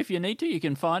catch them if you need to, you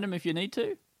can find them if you need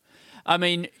to? I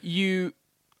mean,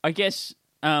 I guess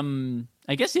in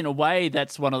a way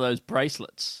that's one of those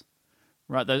bracelets,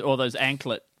 right? Or those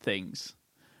anklet things.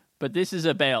 But this is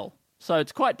a bell, so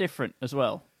it's quite different as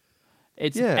well.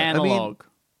 It's analog.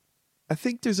 I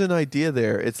think there's an idea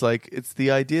there. It's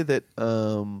the idea that,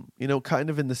 kind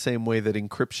of in the same way that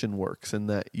encryption works, and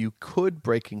that you could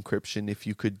break encryption if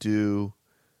you could do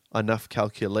enough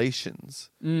calculations,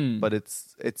 but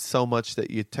it's so much that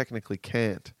you technically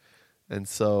can't. And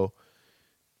so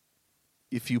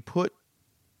if you put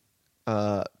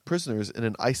prisoners in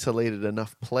an isolated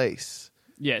enough place,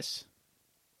 yes,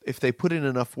 if they put in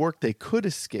enough work, they could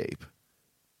escape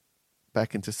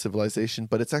back into civilization,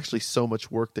 but it's actually so much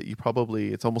work that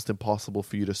it's almost impossible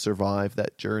for you to survive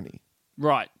that journey.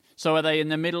 Right. So are they in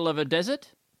the middle of a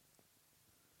desert?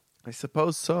 I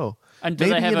suppose so. And do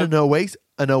maybe they have an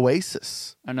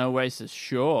oasis. An oasis,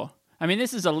 sure. I mean,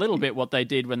 this is a little bit what they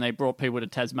did when they brought people to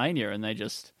Tasmania, and they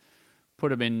just put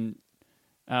them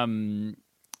on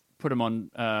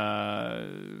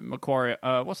Macquarie.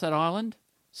 What's that island?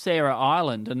 Sarah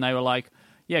Island, and they were like,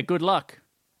 "Yeah, good luck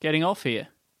getting off here."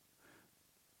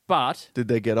 But did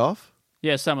they get off?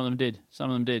 Yeah, some of them did.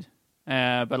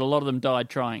 But a lot of them died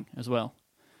trying as well.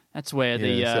 That's where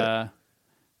the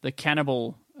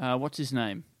cannibal. What's his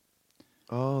name?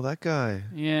 Oh, that guy.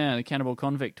 Yeah, the cannibal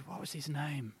convict. What was his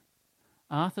name?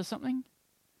 Arthur something?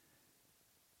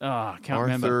 Oh, I can't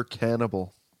remember.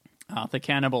 Arthur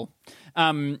Cannibal.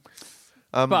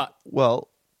 But well,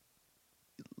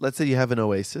 let's say you have an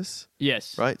oasis.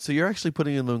 Yes. Right? So you're actually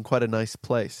putting them in quite a nice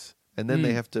place. And then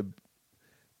they have to,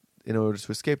 in order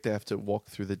to escape, they have to walk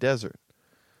through the desert.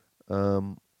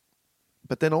 But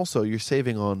but then also you're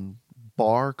saving on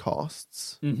bar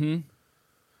costs. Mm-hmm.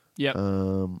 Yep. I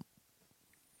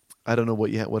don't know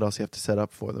what else you have to set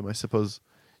up for them. I suppose.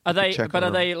 Are they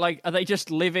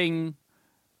just living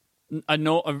a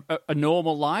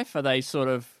normal life? Are they sort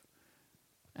of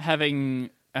having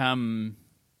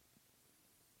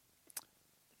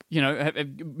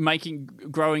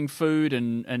growing food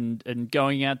and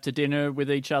going out to dinner with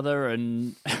each other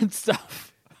and stuff?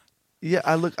 Yeah,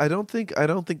 I don't think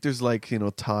there's like,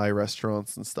 Thai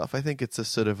restaurants and stuff. I think it's a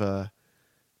sort of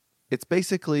it's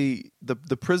basically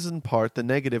the prison part. The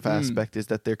negative aspect is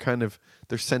that they're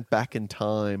sent back in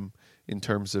time in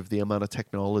terms of the amount of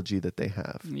technology that they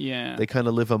have. Yeah. They kind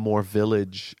of live a more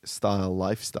village style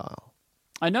lifestyle.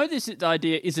 I know this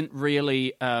idea isn't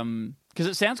really because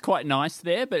it sounds quite nice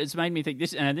there, but it's made me think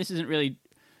this isn't really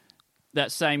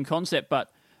that same concept.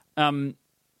 But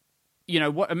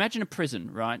imagine a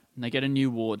prison, right? And they get a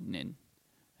new warden in,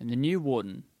 and the new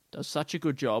warden does such a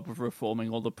good job of reforming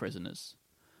all the prisoners.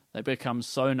 They become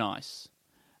so nice,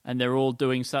 and they're all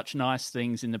doing such nice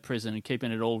things in the prison and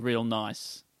keeping it all real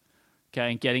nice.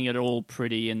 Okay, and getting it all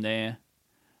pretty in there.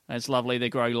 And it's lovely. They're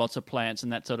growing lots of plants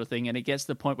and that sort of thing. And it gets to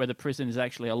the point where the prison is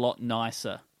actually a lot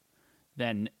nicer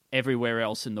than everywhere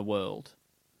else in the world.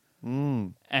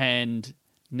 Mm. And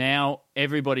now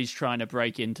everybody's trying to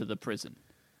break into the prison.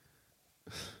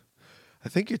 I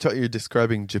think you're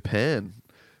describing Japan,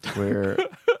 where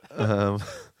I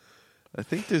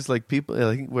think there's like people.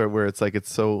 I think where it's like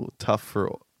it's so tough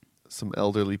for some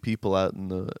elderly people out in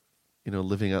the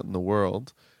living out in the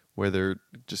world, where they're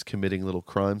just committing little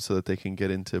crimes so that they can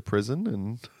get into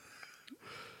prison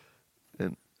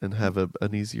and have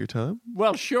an easier time.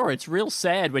 Well, sure, it's real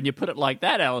sad when you put it like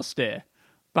that, Alistair.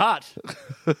 But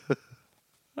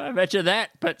I bet you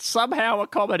that. But somehow a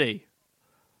comedy.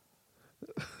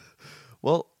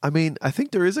 Well, I mean, I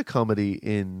think there is a comedy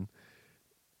in,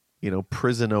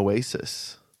 Prison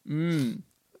Oasis,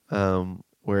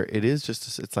 where it is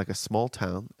it's like a small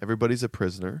town. Everybody's a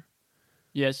prisoner.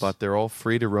 Yes, but they're all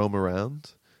free to roam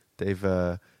around. They've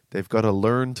got to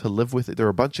learn to live with it. There are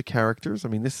a bunch of characters. I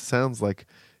mean, this sounds like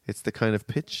it's the kind of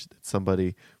pitch that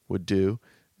somebody would do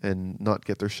and not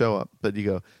get their show up. But you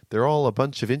go, they're all a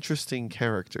bunch of interesting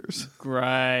characters.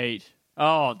 Great.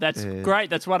 Oh, that's great.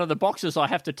 That's one of the boxes I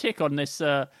have to tick on this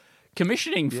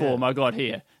commissioning form I got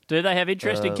here. Do they have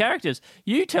interesting characters?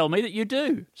 You tell me that you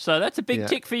do. So that's a big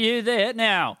tick for you there.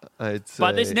 Now,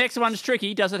 but this next one's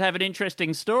tricky. Does it have an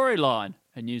interesting storyline?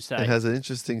 And you say... It has an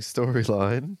interesting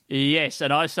storyline. Yes,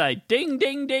 and I say, ding,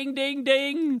 ding, ding, ding,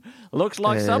 ding. Looks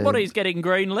like somebody's getting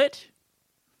greenlit.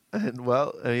 And,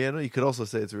 well, you could also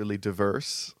say it's really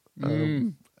diverse.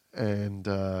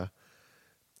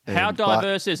 How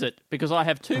diverse is it? Because I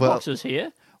have two boxes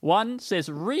here. One says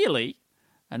really,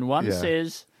 and one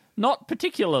says not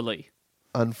particularly.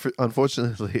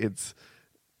 Unfortunately,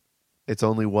 it's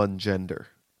only one gender.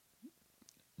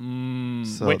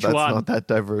 So which that's one? Not that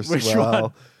diverse. Which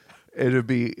one? It'd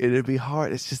be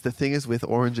hard. It's just the thing is with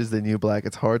Orange is the New Black,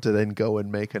 it's hard to then go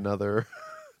and make another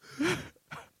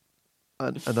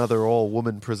another all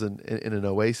woman prison in an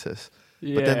oasis.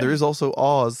 Yeah. But then there is also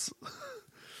Oz,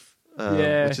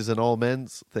 which is an all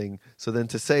men's thing. So then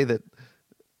to say that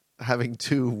having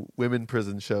two women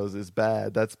prison shows is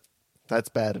bad, that's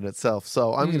bad in itself.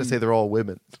 So I'm going to say they're all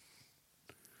women.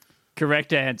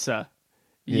 Correct answer.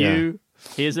 Yeah.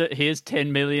 Here's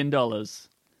 $10 million.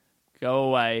 Go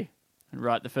away and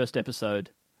write the first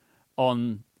episode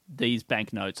on these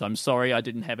banknotes. I'm sorry I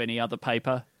didn't have any other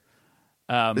paper.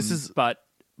 But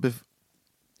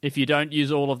if you don't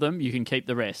use all of them, you can keep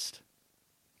the rest.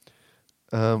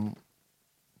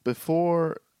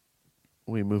 Before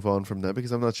we move on from that,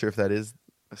 because I'm not sure if that is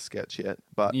a sketch yet,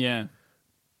 but yeah.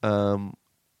 Do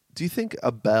you think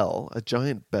a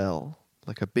giant bell,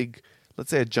 like a big, let's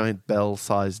say a giant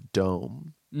bell-sized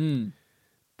dome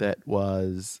that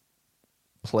was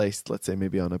placed, let's say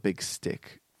maybe on a big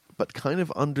stick, but kind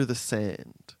of under the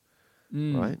sand,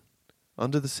 right?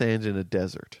 Under the sand in a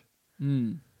desert,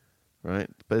 right?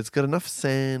 But it's got enough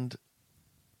sand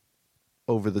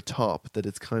over the top that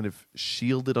it's kind of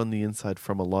shielded on the inside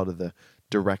from a lot of the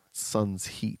direct sun's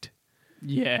heat.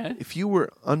 Yeah. If you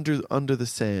were under the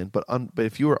sand, but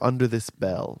if you were under this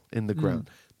bell in the ground,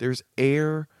 there's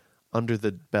air under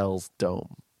the bell's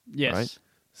dome. Yes. Right?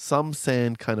 Some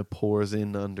sand kind of pours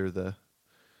in under the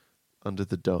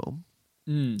dome.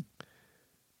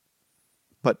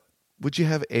 But would you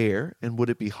have air, and would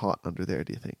it be hot under there,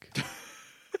 do you think?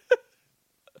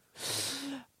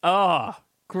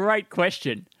 Great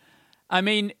question. I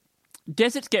mean,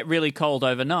 deserts get really cold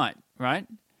overnight, right?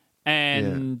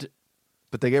 And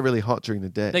But they get really hot during the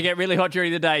day. They get really hot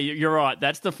during the day. You're right.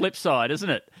 That's the flip side, isn't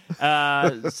it?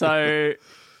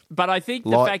 But I think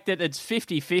the fact that it's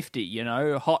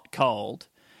 50-50, hot, cold,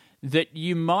 that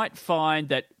you might find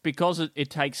that because it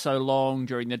takes so long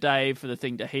during the day for the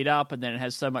thing to heat up and then it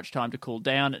has so much time to cool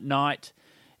down at night,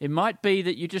 it might be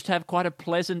that you just have quite a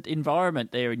pleasant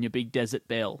environment there in your big desert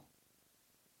bell.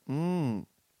 Nice.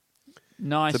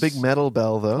 It's a big metal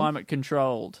bell, though. Climate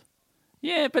controlled.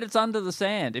 Yeah, but it's under the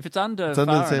sand. If it's under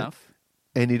far enough,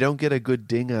 and you don't get a good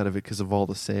ding out of it because of all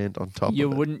the sand on top. You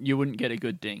wouldn't get a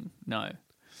good ding. No.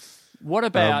 What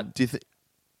about? Do you think?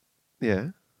 Yeah.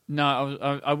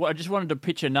 No, I just wanted to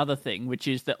pitch another thing, which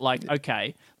is that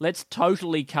okay, let's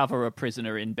totally cover a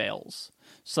prisoner in bells.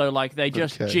 So they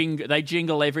just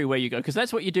jingle everywhere you go, because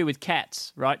that's what you do with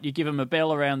cats, right? You give them a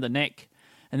bell around the neck,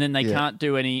 and then they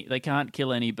can't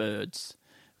kill any birds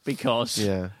because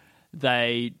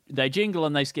they jingle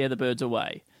and they scare the birds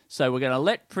away. So we're going to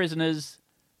let prisoners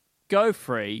go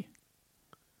free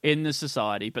in the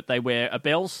society, but they wear a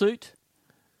bell suit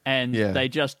and they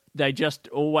just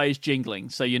always jingling.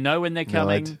 So you know when they're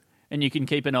coming and you can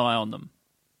keep an eye on them.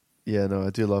 Yeah, no, I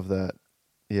do love that.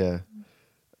 Yeah.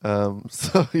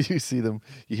 So you see them,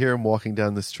 you hear them walking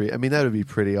down the street. I mean, that would be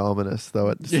pretty ominous, though,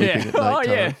 at sleeping at night. Oh,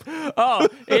 yeah. Oh,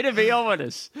 it'd be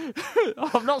ominous.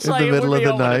 I'm not saying it would be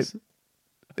ominous.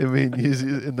 I mean,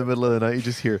 in the middle of the night, you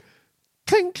just hear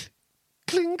clink,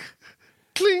 clink,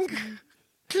 clink,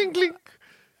 clink, clink,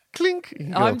 clink.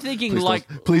 I'm thinking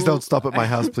please don't stop at my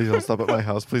house. Please don't stop at my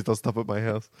house. Please don't stop at my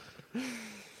house.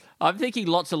 I'm thinking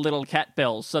lots of little cat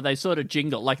bells, so they sort of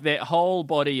jingle. Their whole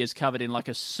body is covered in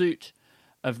a suit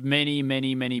of many,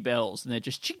 many, many bells, and they're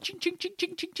just ching, ching, ching, ching,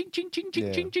 ching, ching, ching, ching, ching,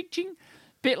 ching, ching, ching, ching.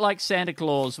 Bit like Santa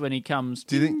Claus when he comes,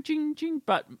 ching, ching, ching,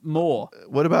 but more.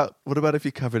 What about if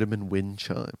you covered him in wind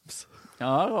chimes?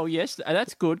 Oh, yes,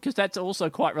 that's good, because that's also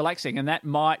quite relaxing, and that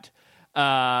might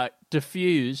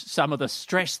diffuse some of the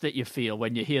stress that you feel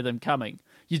when you hear them coming.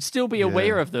 You'd still be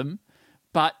aware of them,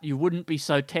 but you wouldn't be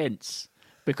so tense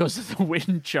because of the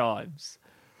wind chimes.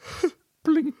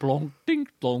 Blink, blonk, ding,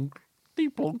 blonk.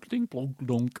 Ding plonk, ding plonk,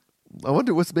 donk. I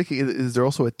wonder what's making it. Is there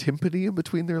also a timpani in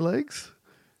between their legs?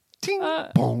 Ding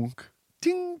bonk,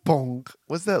 ding bonk.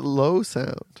 What's that low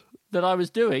sound that I was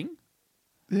doing?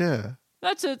 Yeah,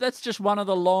 that's just one of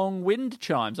the long wind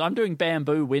chimes. I'm doing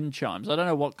bamboo wind chimes. I don't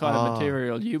know what kind of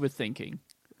material you were thinking.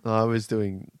 I was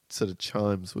doing sort of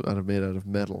chimes made out of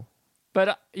metal.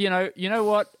 But you know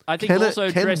what? I think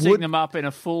dressing them up in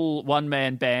a full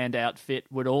one-man band outfit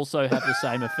would also have the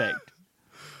same effect.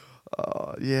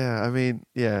 Yeah, I mean,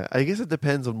 I guess it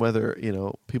depends on whether,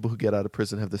 people who get out of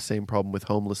prison have the same problem with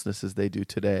homelessness as they do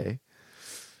today.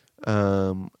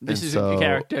 This is a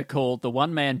character called the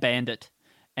One-Man Bandit,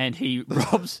 and he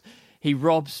robs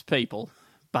people,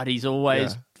 but he's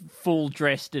always full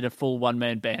dressed in a full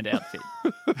one-man band outfit.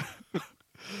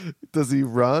 Does he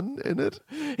run in it?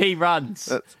 He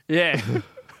runs. Yeah.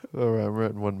 All right, I'm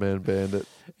writing One-Man Bandit.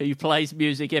 He plays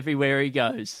music everywhere he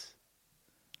goes.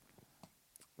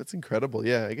 That's incredible.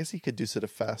 Yeah, I guess he could do sort of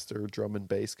faster drum and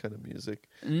bass kind of music.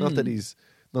 Not that he's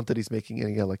making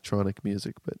any electronic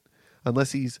music, but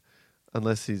unless his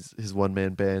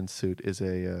one-man band suit is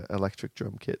a electric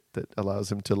drum kit that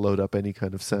allows him to load up any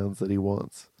kind of sounds that he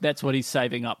wants. That's what he's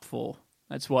saving up for.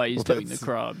 That's why he's doing the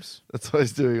crimes. That's why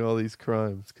he's doing all these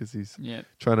crimes, because he's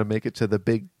trying to make it to the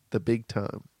big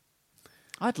time.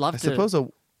 I'd love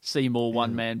to see more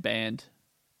one-man band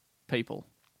people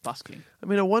busking. I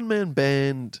mean, a one-man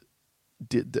band,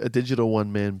 a digital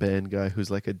one-man band guy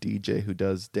who's like a DJ who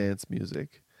does dance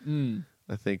music,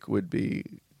 I think would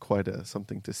be quite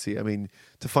something to see. I mean,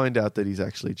 to find out that he's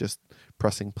actually just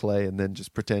pressing play and then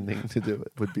just pretending to do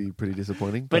it would be pretty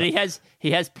disappointing. But he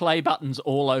has play buttons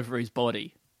all over his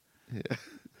body. Yeah.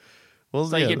 Well,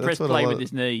 so he can press play with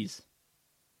his knees.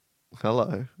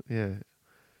 Hello. Yeah.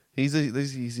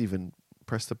 He's even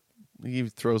pressed he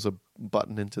throws a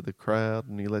button into the crowd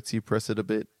and he lets you press it a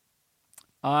bit.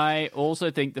 I also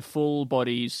think the full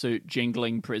body suit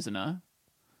jingling prisoner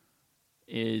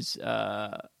is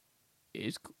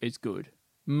good.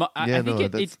 I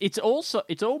think it's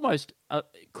almost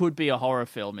could be a horror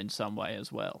film in some way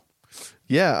as well.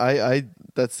 Yeah, I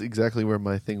that's exactly where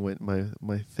my thing went.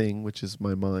 My thing, which is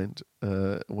my mind,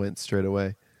 went straight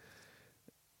away.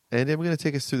 And I'm going to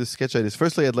take us through the sketch ideas.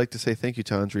 Firstly, I'd like to say thank you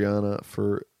to Andriana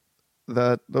for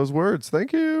those words.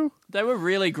 Thank you. They were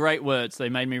really great words. They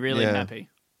made me really happy.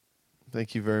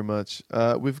 Thank you very much.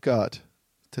 We've got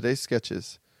today's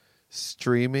sketches: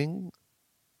 streaming,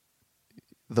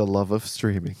 the love of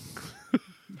streaming.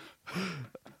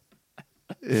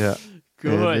 Yeah,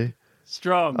 good, Andy.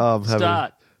 Strong.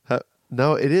 Start.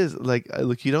 No, it is like,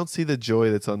 look, you don't see the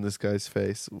joy that's on this guy's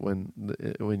face when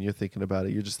you're thinking about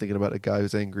it. You're just thinking about a guy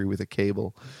who's angry with a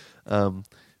cable. But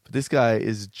this guy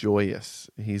is joyous.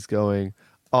 He's going,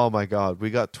 oh my God, we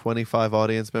got 25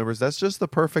 audience members. That's just the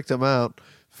perfect amount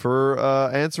for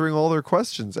answering all their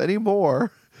questions. Any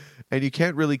more, and you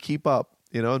can't really keep up.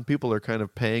 And people are kind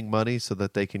of paying money so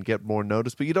that they can get more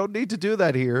notice, but you don't need to do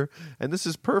that here. And this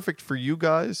is perfect for you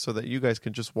guys so that you guys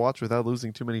can just watch without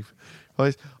losing too many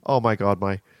plays. Oh my God,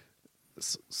 my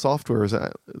software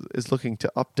is looking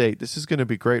to update. This is going to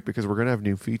be great because we're going to have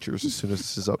new features as soon as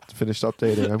this is finished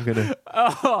updating. I'm going to...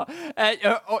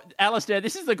 Alistair,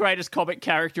 this is the greatest comic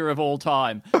character of all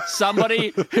time.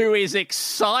 Somebody who is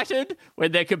excited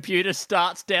when their computer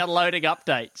starts downloading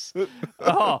updates.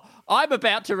 I'm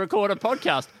about to record a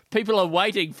podcast. People are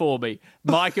waiting for me.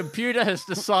 My computer has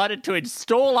decided to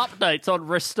install updates on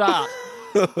restart.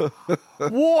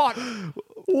 What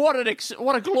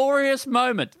a glorious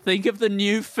moment. Think of the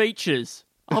new features.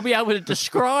 I'll be able to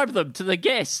describe them to the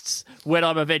guests when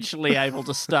I'm eventually able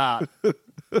to start.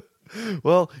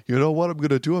 Well, you know what I'm going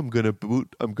to do? I'm going to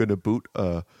boot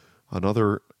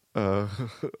another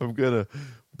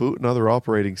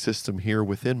operating system here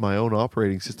within my own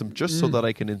operating system just so that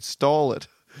I can install it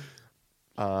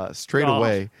straight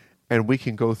away, and we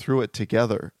can go through it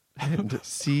together and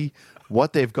see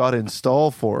what they've got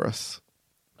installed for us.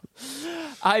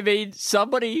 I mean,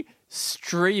 somebody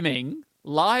streaming,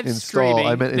 live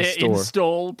streaming their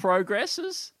install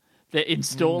progresses. They're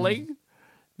installing.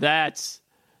 That's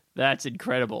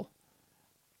incredible.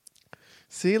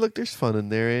 See, look, there's fun in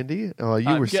there, Andy. Oh,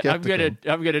 you were skeptical.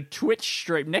 I'm gonna Twitch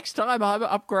stream next time. I'm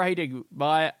upgrading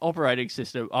my operating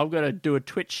system. I'm gonna do a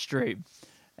Twitch stream,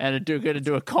 and gonna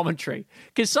do a commentary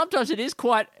because sometimes it is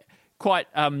quite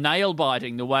nail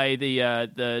biting the way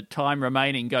the time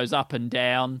remaining goes up and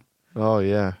down. Oh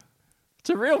yeah, it's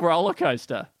a real roller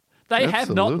coaster. They have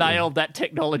not nailed that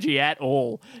technology at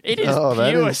all. It is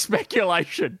pure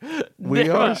speculation. We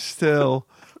are still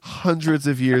hundreds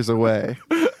of years away.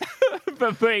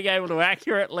 For being able to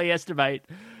accurately estimate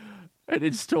an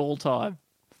install time.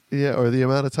 Yeah, or the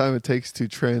amount of time it takes to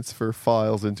transfer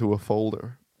files into a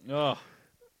folder. Oh.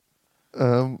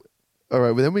 All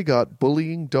right, well, then we got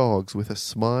bullying dogs with a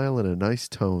smile and a nice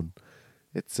tone.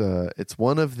 It's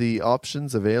one of the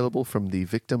options available from the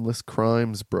victimless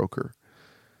crimes broker,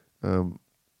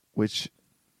 which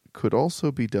could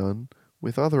also be done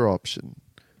with other option.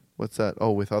 What's that? Oh,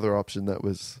 with other option that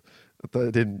was...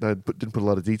 I didn't put a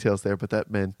lot of details there, but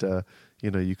that meant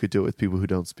you could do it with people who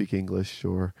don't speak English,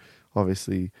 or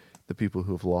obviously the people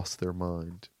who have lost their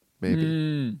mind,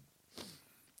 maybe.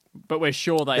 But we're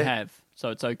sure they have, so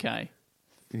it's okay.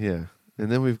 Yeah,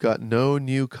 and then we've got no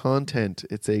new content.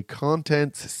 It's a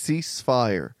content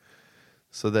ceasefire,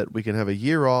 so that we can have a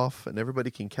year off and everybody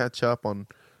can catch up on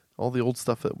all the old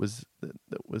stuff that was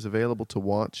available to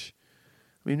watch.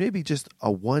 I mean, maybe just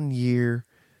a 1 year.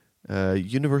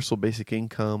 Universal basic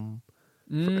income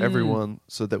for everyone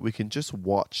so that we can just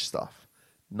watch stuff,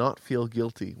 not feel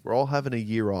guilty. We're all having a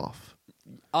year off.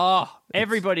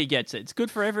 Everybody gets it. It's good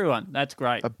for everyone. That's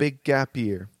great. A big gap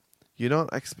year. You're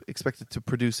not expected to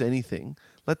produce anything.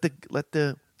 Let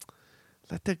the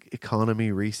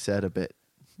economy reset a bit.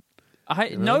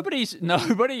 Nobody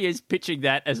is pitching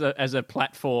that as a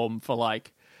platform for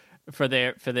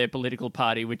their political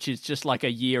party, which is just like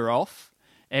a year off.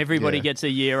 Everybody gets a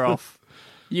year off.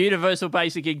 Universal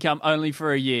basic income only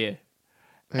for a year.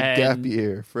 A gap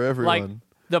year for everyone.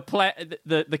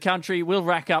 The country will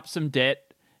rack up some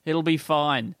debt. It'll be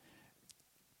fine.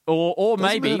 Or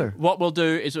maybe what we'll do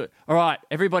is, all right,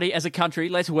 everybody as a country,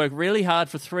 let's work really hard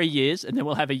for 3 years and then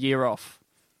we'll have a year off.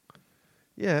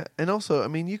 Yeah, and also, I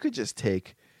mean, you could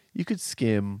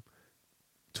skim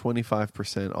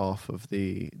 25% off of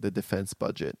the defense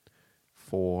budget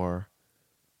for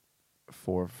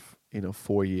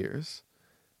 4 years,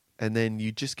 and then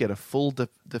you just get a full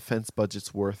defense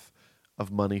budget's worth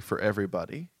of money for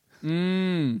everybody.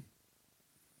 And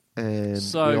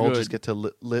so we all good. just get to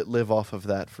live off of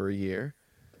that for a year.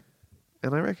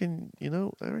 And I reckon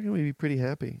we'd be pretty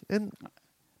happy. And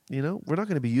we're not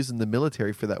going to be using the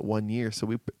military for that 1 year, so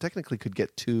we technically could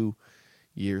get 2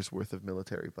 years worth of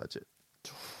military budget.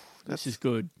 This is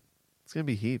good. It's going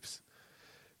to be heaps.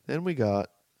 Then we got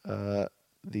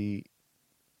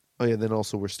then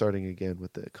also we're starting again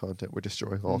with the content. We're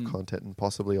destroying all content and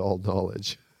possibly all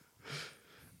knowledge.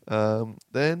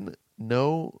 Then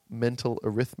no mental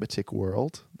arithmetic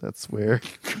world. That's where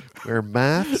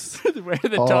maths where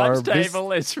the times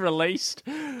table is released.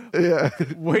 Yeah,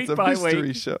 week it's a by mystery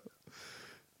week. Show.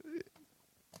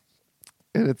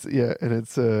 And it's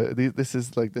this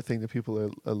is like the thing that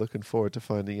people are looking forward to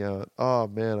finding out. Oh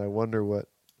man, I wonder what.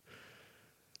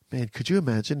 Man, could you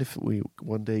imagine if we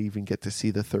one day even get to see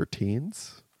the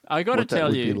 13s? I got to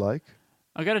tell you, like?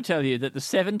 I got to tell you that the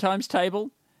 7 times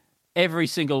table, every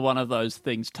single one of those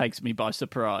things takes me by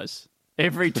surprise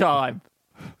every time.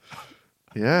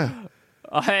 Yeah,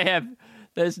 I have.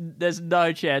 There's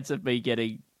no chance of me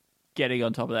getting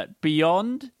on top of that.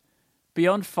 Beyond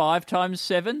 5 times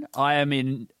 7, I am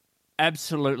in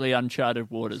absolutely uncharted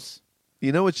waters.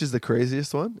 You know which is the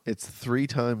craziest one? It's 3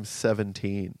 times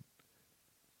 17.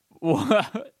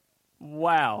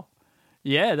 Wow.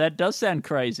 Yeah, that does sound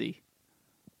crazy.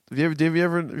 Have you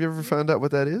ever found out what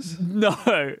that is? No.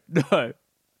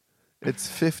 It's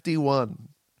 51.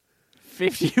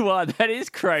 51. That is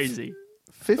crazy.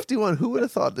 51. Who would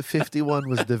have thought that 51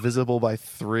 was divisible by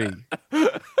 3?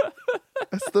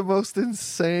 That's the most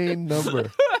insane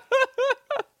number.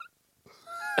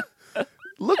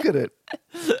 Look at it.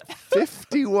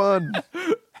 51.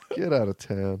 Get out of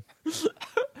town.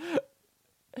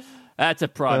 That's a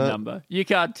prime number. You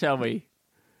can't tell me.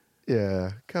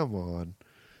 Yeah, come on.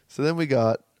 So then we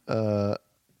got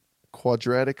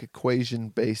quadratic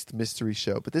equation-based mystery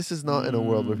show. But this is not in a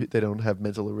world where they don't have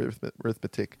mental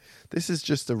arithmetic. This is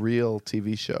just a real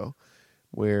TV show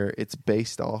where it's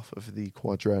based off of the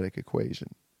quadratic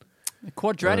equation. The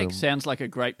quadratic sounds like a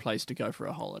great place to go for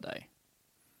a holiday.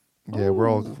 Yeah,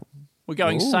 we're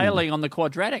going sailing on the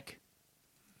quadratic.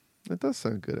 That does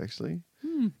sound good, actually.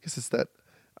 I guess it's that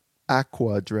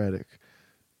aquadratic.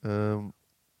 Then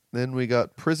we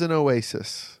got Prison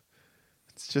Oasis.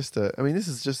 It's just this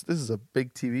is a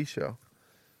big TV show.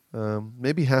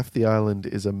 Maybe half the island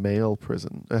is a male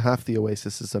prison. Half the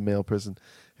Oasis is a male prison,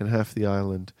 and half the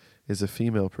island is a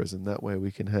female prison. That way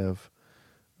we can have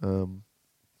a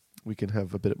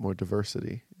bit more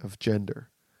diversity of gender.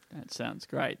 That sounds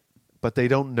great. But they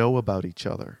don't know about each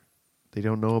other. They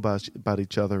don't know about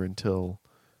each other until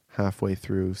halfway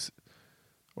through,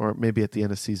 or maybe at the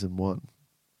end of season 1.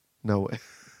 No way.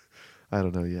 I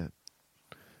don't know yet.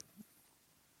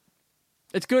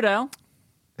 It's good, Al.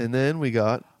 And then we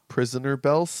got Prisoner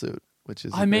Bell Suit, which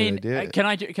is great idea. Can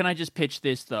I just pitch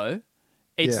this though?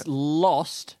 It's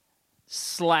Lost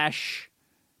 /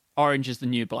 Orange is the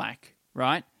New Black,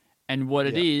 right? And what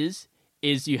it is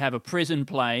you have a prison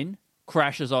plane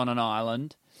crashes on an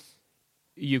island.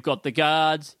 You've got the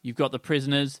guards, you've got the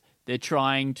prisoners. They're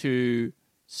trying to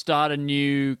start a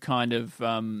new kind of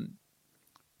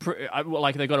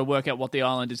like they've got to work out what the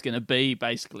island is going to be.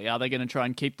 Basically, are they going to try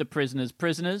and keep the prisoners?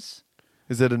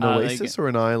 Is it an oasis or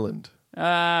an island?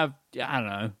 I don't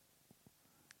know.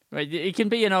 It can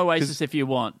be an oasis if you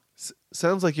want.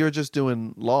 Sounds like you're just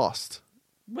doing Lost.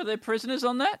 Were there prisoners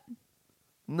on that?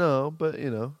 No, but you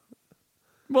know.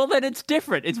 Well, then it's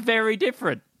different. It's very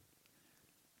different.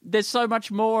 There's so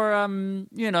much more,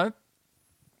 tension.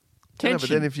 Yeah, but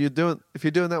then if you're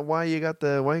doing that, why you got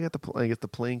the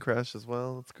plane crash as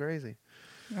well? It's crazy.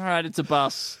 All right, it's a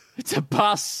bus. It's a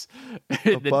bus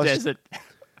in the desert.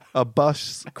 A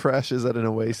bus crashes at an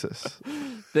oasis.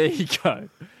 There you go.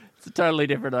 It's a totally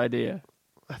different idea.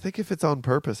 I think if it's on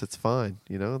purpose, it's fine.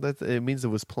 You know, it means it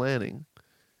was planning.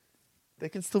 They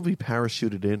can still be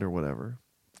parachuted in or whatever.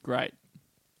 Great.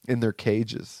 In their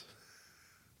cages.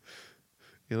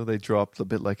 You know, they dropped a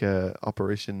bit like a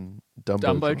Operation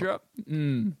Dumbo drop.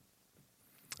 And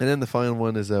then the final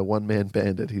one is a one-man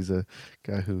bandit. He's a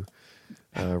guy who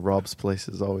robs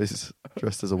places, always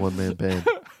dressed as a one-man band.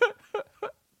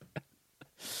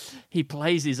 He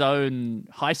plays his own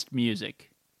heist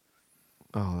music.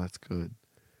 Oh, that's good.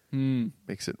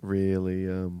 Makes it really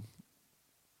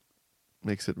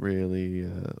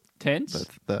tense.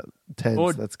 That tense.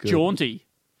 Or that's good. Jaunty.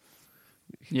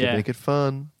 Yeah, make it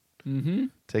fun. Mm-hmm.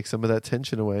 Take some of that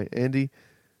tension away, Andy.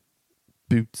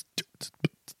 Boots.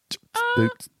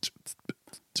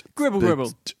 Gribble,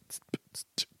 gribble.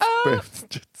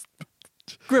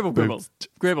 Gribble, gribble.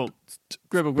 Gribble.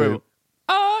 Gribble, gribble.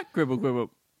 Gribble,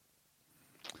 gribble.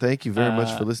 Thank you very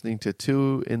much for listening to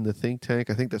Two in the Think Tank.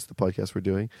 I think that's the podcast we're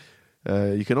doing.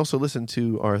 You can also listen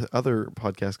to our other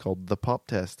podcast called The Pop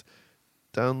Test.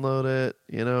 Download it,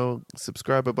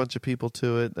 subscribe a bunch of people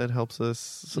to it. That helps us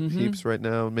some heaps right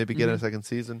now. Maybe get a second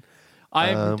season.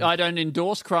 I don't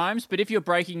endorse crimes, but if you're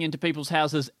breaking into people's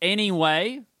houses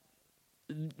anyway,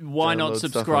 why not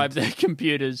subscribe their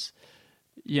computers?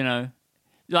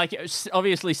 Like,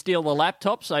 obviously steal the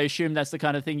laptops. I assume that's the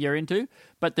kind of thing you're into.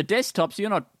 But the desktops, you're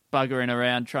not buggering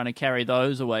around trying to carry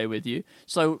those away with you.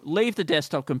 So leave the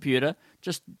desktop computer.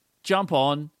 Just jump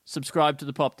on, subscribe to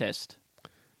the Pop Test.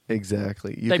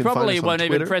 Exactly. They probably won't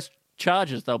even press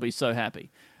charges. They'll be so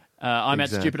happy. I'm at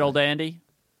Stupid Old Andy.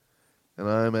 And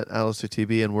I'm at Alistair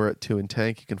TB, and we're at 2 in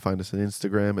Tank. You can find us on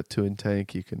Instagram at 2 in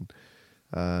Tank. You can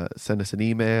send us an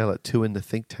email at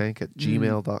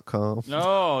 2inthethinktank@gmail.com.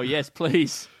 Oh, yes,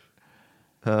 please.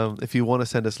 If you want to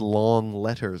send us long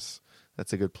letters,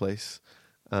 that's a good place.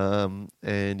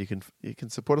 And you can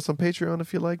support us on Patreon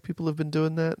if you like. People have been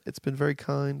doing that. It's been very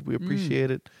kind. We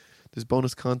appreciate it. There's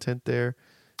bonus content there.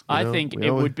 I think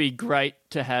it would be great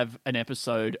to have an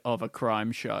episode of a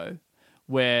crime show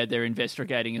where they're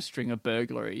investigating a string of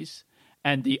burglaries,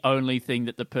 and the only thing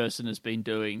that the person has been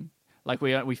doing, like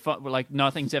like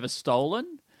nothing's ever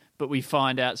stolen, but we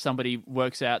find out somebody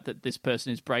works out that this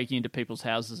person is breaking into people's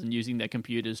houses and using their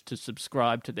computers to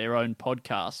subscribe to their own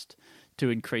podcast to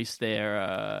increase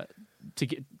their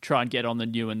try and get on the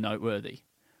new and noteworthy.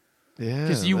 Yeah,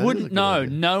 because you wouldn't know.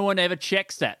 No one ever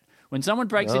checks that. When someone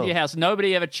breaks into your house,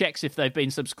 nobody ever checks if they've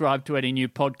been subscribed to any new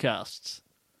podcasts.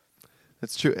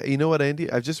 That's true. You know what,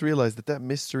 Andy? I've just realized that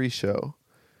mystery show,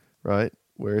 right,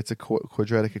 where it's a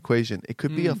quadratic equation, it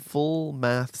could be a full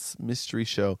maths mystery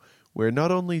show where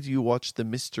not only do you watch the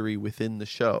mystery within the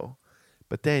show,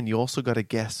 but then you also got to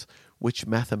guess which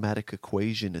mathematic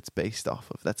equation it's based off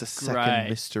of. That's a second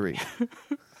mystery.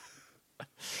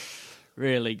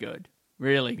 Really good.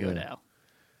 Really good, Al.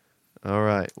 All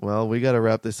right. Well, we got to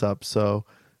wrap this up. So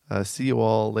see you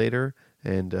all later.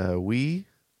 And we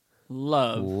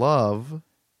love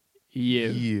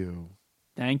you.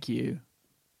 Thank you.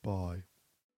 Bye.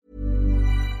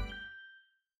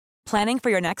 Planning for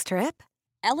your next trip?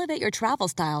 Elevate your travel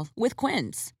style with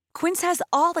Quince. Quince has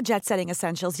all the jet-setting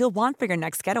essentials you'll want for your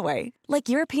next getaway, like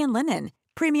European linen,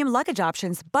 premium luggage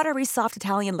options, buttery soft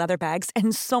Italian leather bags,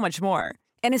 and so much more.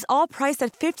 And is all priced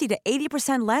at 50 to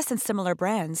 80% less than similar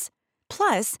brands.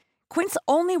 Plus, Quince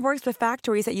only works with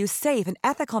factories that use safe and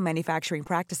ethical manufacturing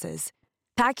practices.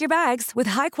 Pack your bags with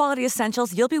high-quality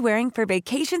essentials you'll be wearing for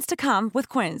vacations to come with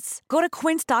Quince. Go to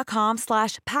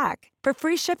quince.com/pack for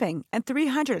free shipping and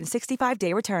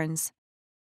 365-day returns.